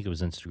comments. I think it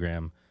was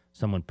Instagram.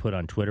 Someone put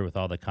on Twitter with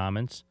all the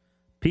comments.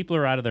 People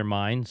are out of their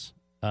minds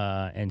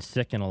and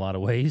sick in a lot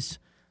of ways.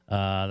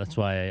 That's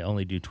why I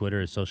only do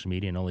Twitter as social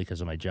media, and only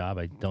because of my job.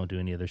 I don't do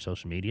any other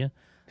social media.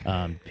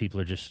 People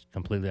are just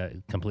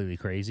completely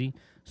crazy.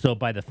 So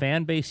by the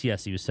fan base,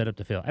 yes, he was set up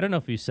to fail. I don't know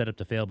if he was set up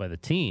to fail by the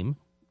team.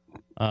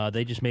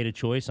 They just made a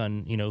choice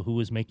on who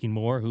was making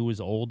more, who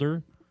was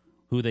older,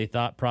 who they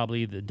thought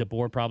probably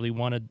DeBoer probably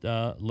wanted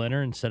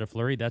Lehner instead of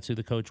Fleury. That's who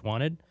the coach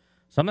wanted.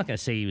 So I'm not going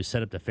to say he was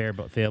set up to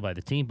fail by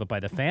the team, but by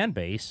the fan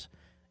base,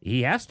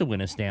 he has to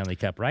win a Stanley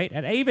Cup, right?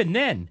 And even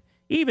then,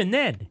 he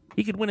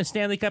could win a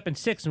Stanley Cup in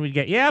 6, and we'd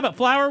get, but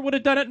Flower would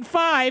have done it in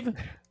 5.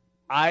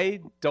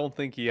 I don't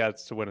think he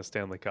has to win a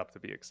Stanley Cup to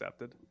be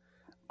accepted.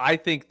 I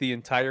think the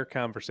entire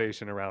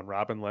conversation around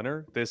Robin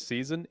Lehner this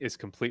season is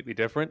completely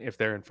different if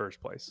they're in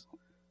first place.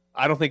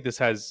 I don't think this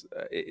has...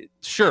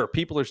 sure,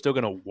 people are still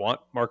going to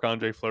want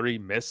Marc-Andre Fleury,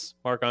 miss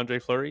Marc-Andre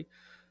Fleury,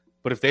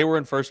 but if they were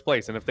in first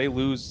place and if they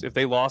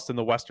lost in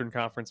the Western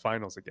Conference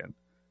Finals again,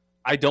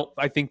 I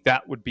think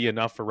that would be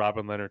enough for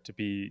Robin Lehner to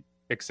be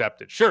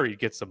accepted. Sure, he'd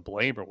get some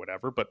blame or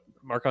whatever, but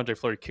Marc-Andre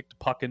Fleury kicked a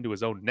puck into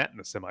his own net in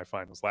the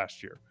semifinals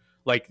last year.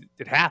 Like,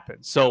 it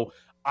happened. So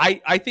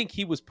I think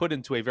he was put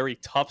into a very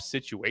tough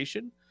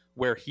situation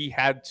where he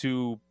had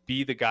to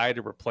be the guy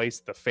to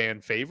replace the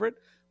fan favorite,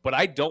 but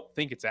I don't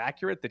think it's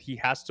accurate that he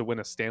has to win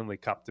a Stanley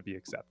Cup to be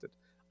accepted.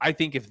 I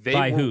think if they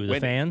by were who? winning,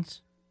 the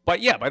fans? But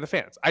yeah, by the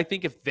fans. I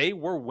think if they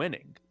were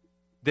winning,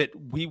 that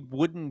we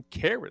wouldn't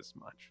care as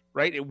much,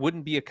 right? It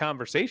wouldn't be a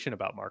conversation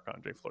about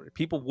Marc-Andre Fleury.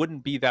 People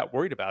wouldn't be that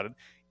worried about it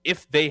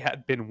if they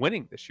had been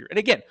winning this year. And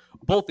again,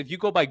 both, if you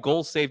go by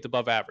goals saved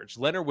above average,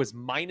 Lehner was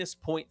minus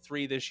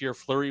 0.3 this year.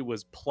 Fleury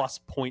was plus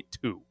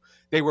 0.2.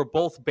 They were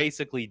both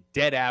basically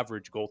dead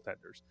average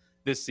goaltenders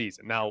this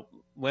season. Now,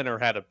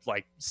 Lehner had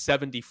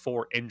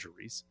 74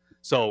 injuries,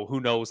 so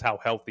who knows how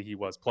healthy he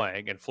was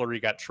playing. And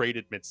Fleury got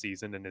traded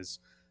midseason and is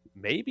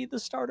maybe the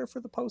starter for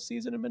the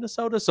postseason in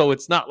Minnesota. So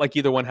it's not like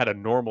either one had a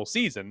normal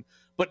season,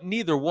 but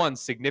neither one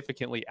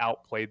significantly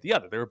outplayed the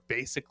other. They were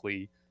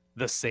basically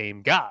the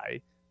same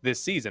guy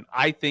this season.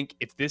 I think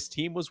if this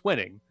team was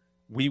winning,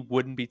 we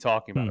wouldn't be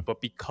talking about it. But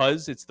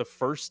because it's the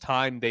first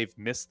time they've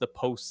missed the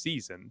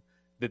postseason,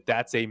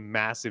 that's a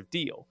massive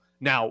deal.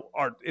 Now,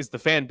 is the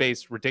fan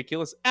base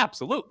ridiculous?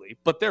 Absolutely.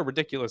 But they're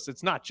ridiculous.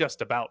 It's not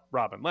just about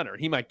Robin Lehner.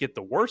 He might get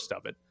the worst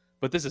of it,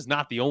 but this is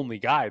not the only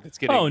guy that's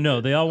getting Oh,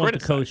 no. They all want the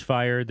criticized. coach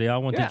fired. They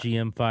all want the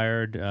GM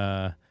fired.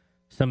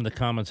 Some of the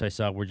comments I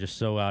saw were just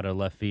so out of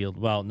left field.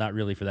 Well, not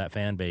really for that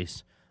fan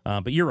base.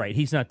 But you're right.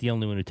 He's not the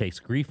only one who takes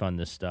grief on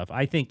this stuff.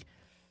 I think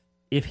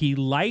if he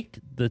liked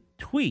the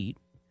tweet,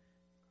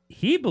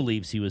 he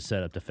believes he was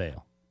set up to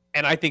fail.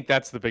 And I think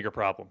that's the bigger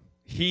problem.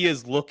 He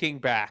is looking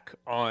back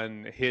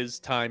on his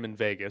time in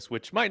Vegas,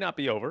 which might not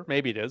be over.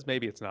 Maybe it is.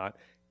 Maybe it's not.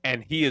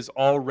 And he has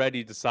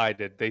already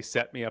decided they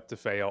set me up to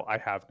fail. I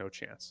have no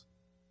chance.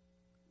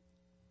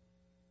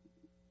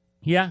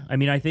 Yeah. I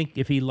mean, I think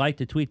if he liked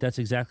the tweet, that's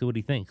exactly what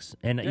he thinks.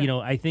 And,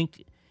 I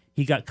think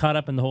he got caught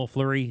up in the whole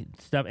Fleury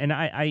stuff. And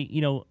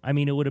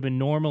it would have been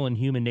normal in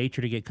human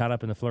nature to get caught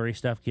up in the Fleury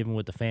stuff, given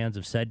what the fans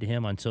have said to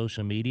him on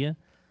social media.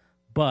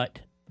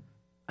 But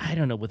I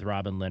don't know with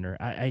Robin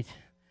Lehner.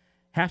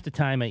 half the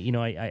time,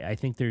 I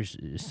think there's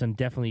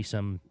definitely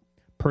some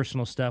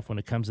personal stuff when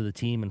it comes to the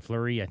team and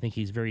Fleury. I think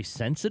he's very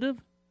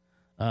sensitive.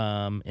 In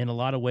a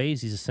lot of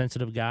ways, he's a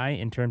sensitive guy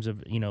in terms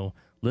of,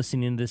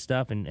 listening to this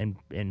stuff and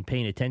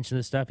paying attention to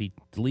this stuff. He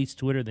deletes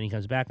Twitter, then he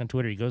comes back on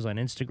Twitter, he goes on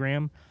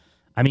Instagram.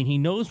 I mean, he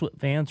knows what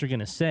fans are going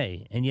to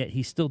say, and yet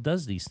he still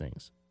does these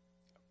things.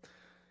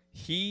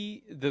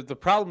 The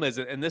problem is,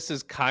 and this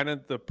is kind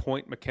of the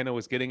point McKenna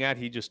was getting at,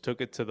 he just took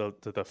it to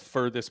the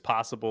furthest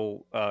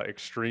possible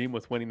extreme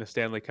with winning the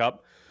Stanley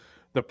Cup.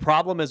 The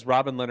problem is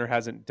Robin Lehner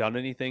hasn't done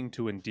anything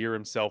to endear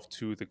himself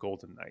to the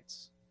Golden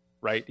Knights,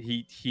 right?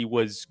 He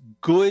was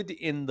good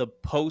in the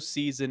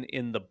postseason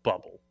in the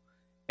bubble,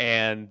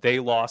 and they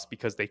lost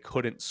because they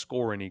couldn't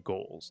score any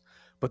goals.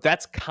 But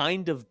that's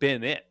kind of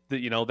been it.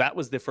 That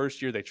was the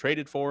first year they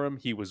traded for him.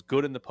 He was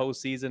good in the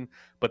postseason,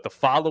 but the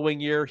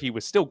following year, he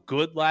was still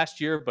good last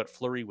year, but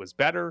Fleury was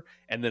better.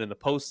 And then in the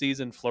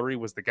postseason, Fleury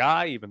was the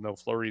guy, even though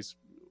Fleury's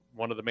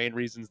one of the main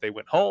reasons they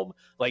went home.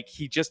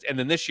 And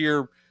then this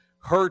year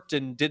hurt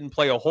and didn't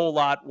play a whole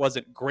lot,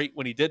 wasn't great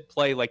when he did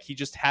play. He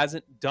just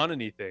hasn't done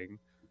anything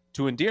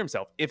to endear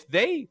himself. If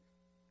they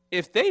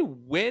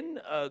win,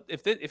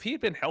 if he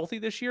had been healthy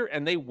this year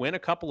and they win a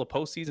couple of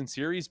postseason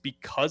series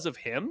because of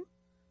him,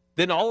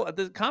 then all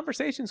the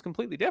conversation is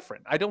completely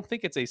different. I don't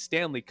think it's a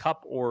Stanley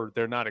Cup or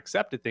they're not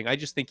accepted thing. I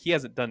just think he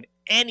hasn't done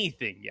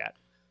anything yet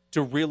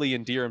to really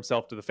endear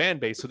himself to the fan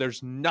base. So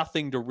there's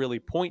nothing to really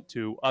point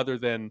to other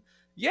than,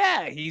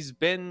 he's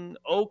been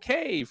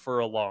okay for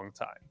a long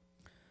time.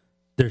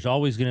 There's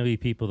always going to be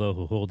people, though,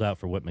 who hold out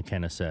for what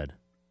McKenna said.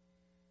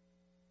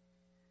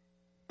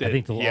 I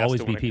think there'll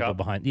always be people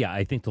behind. Yeah,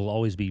 I think there'll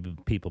always be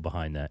people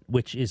behind that,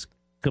 which is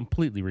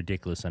completely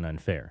ridiculous and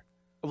unfair.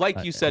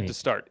 Like you said to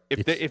start,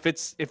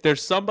 if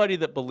there's somebody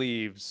that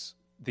believes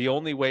the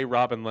only way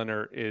Robin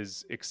Lehner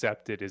is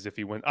accepted is if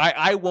he wins,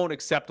 I won't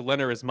accept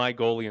Lehner as my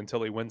goalie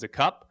until he wins a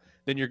cup.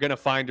 Then you're going to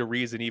find a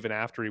reason, even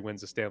after he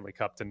wins a Stanley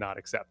Cup, to not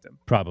accept him.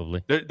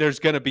 Probably. There's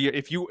going to be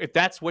if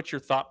that's what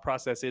your thought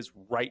process is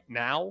right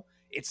now,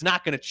 it's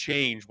not going to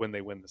change when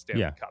they win the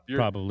Stanley Cup.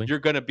 Probably. You're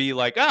going to be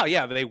like, oh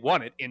yeah, they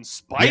won it in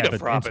spite of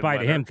Robin. In spite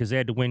Lehner. of him, because they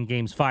had to win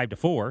games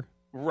 5-4.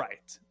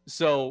 Right.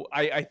 So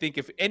I think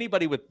if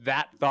anybody with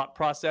that thought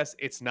process,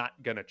 it's not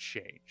going to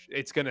change.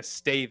 It's going to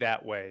stay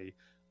that way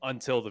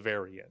until the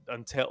very end,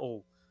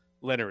 until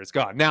Lehner is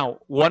gone. Now,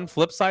 one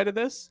flip side of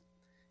this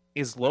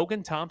is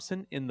Logan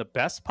Thompson in the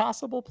best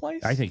possible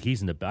place. I think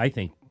he's in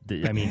the.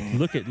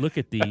 Look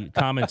at the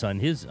comments on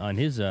his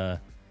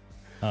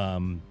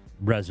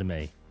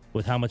resume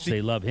with how much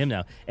they love him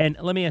now. And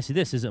let me ask you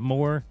this: is it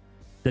more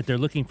that they're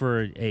looking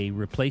for a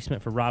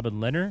replacement for Robin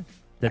Lehner?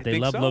 That they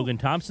love Logan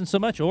Thompson so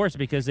much, or it's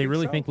because they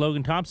really think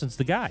Logan Thompson's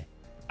the guy?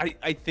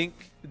 I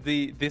think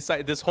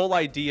this whole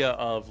idea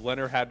of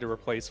Lehner had to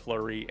replace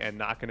Fleury and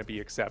not going to be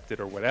accepted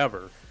or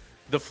whatever.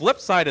 The flip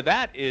side of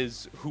that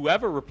is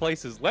whoever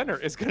replaces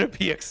Lehner is going to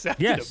be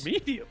accepted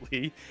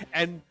immediately.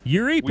 And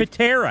Yuri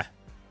Patera.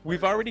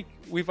 We've already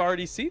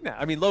seen that.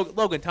 I mean,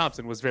 Logan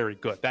Thompson was very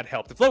good. That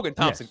helped. If Logan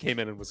Thompson came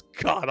in and was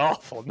god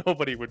awful,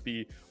 nobody would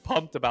be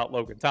pumped about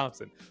Logan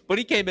Thompson. But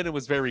he came in and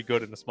was very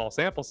good in a small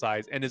sample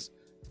size and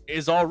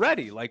is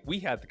already, like we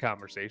had the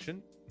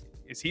conversation,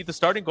 is he the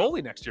starting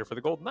goalie next year for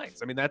the Golden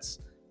Knights? I mean, that's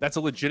a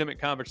legitimate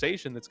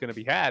conversation that's going to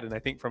be had. And I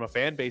think from a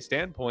fan base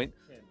standpoint,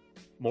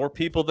 more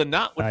people than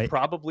not would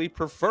probably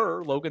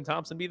prefer Logan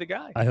Thompson be the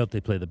guy. I hope they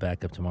play the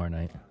backup tomorrow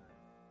night.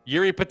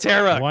 Yuri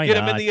Patera, get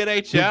him in the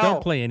NHL.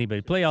 Don't play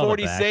anybody. Play all the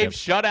backups. 40 save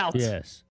shutouts. Yes.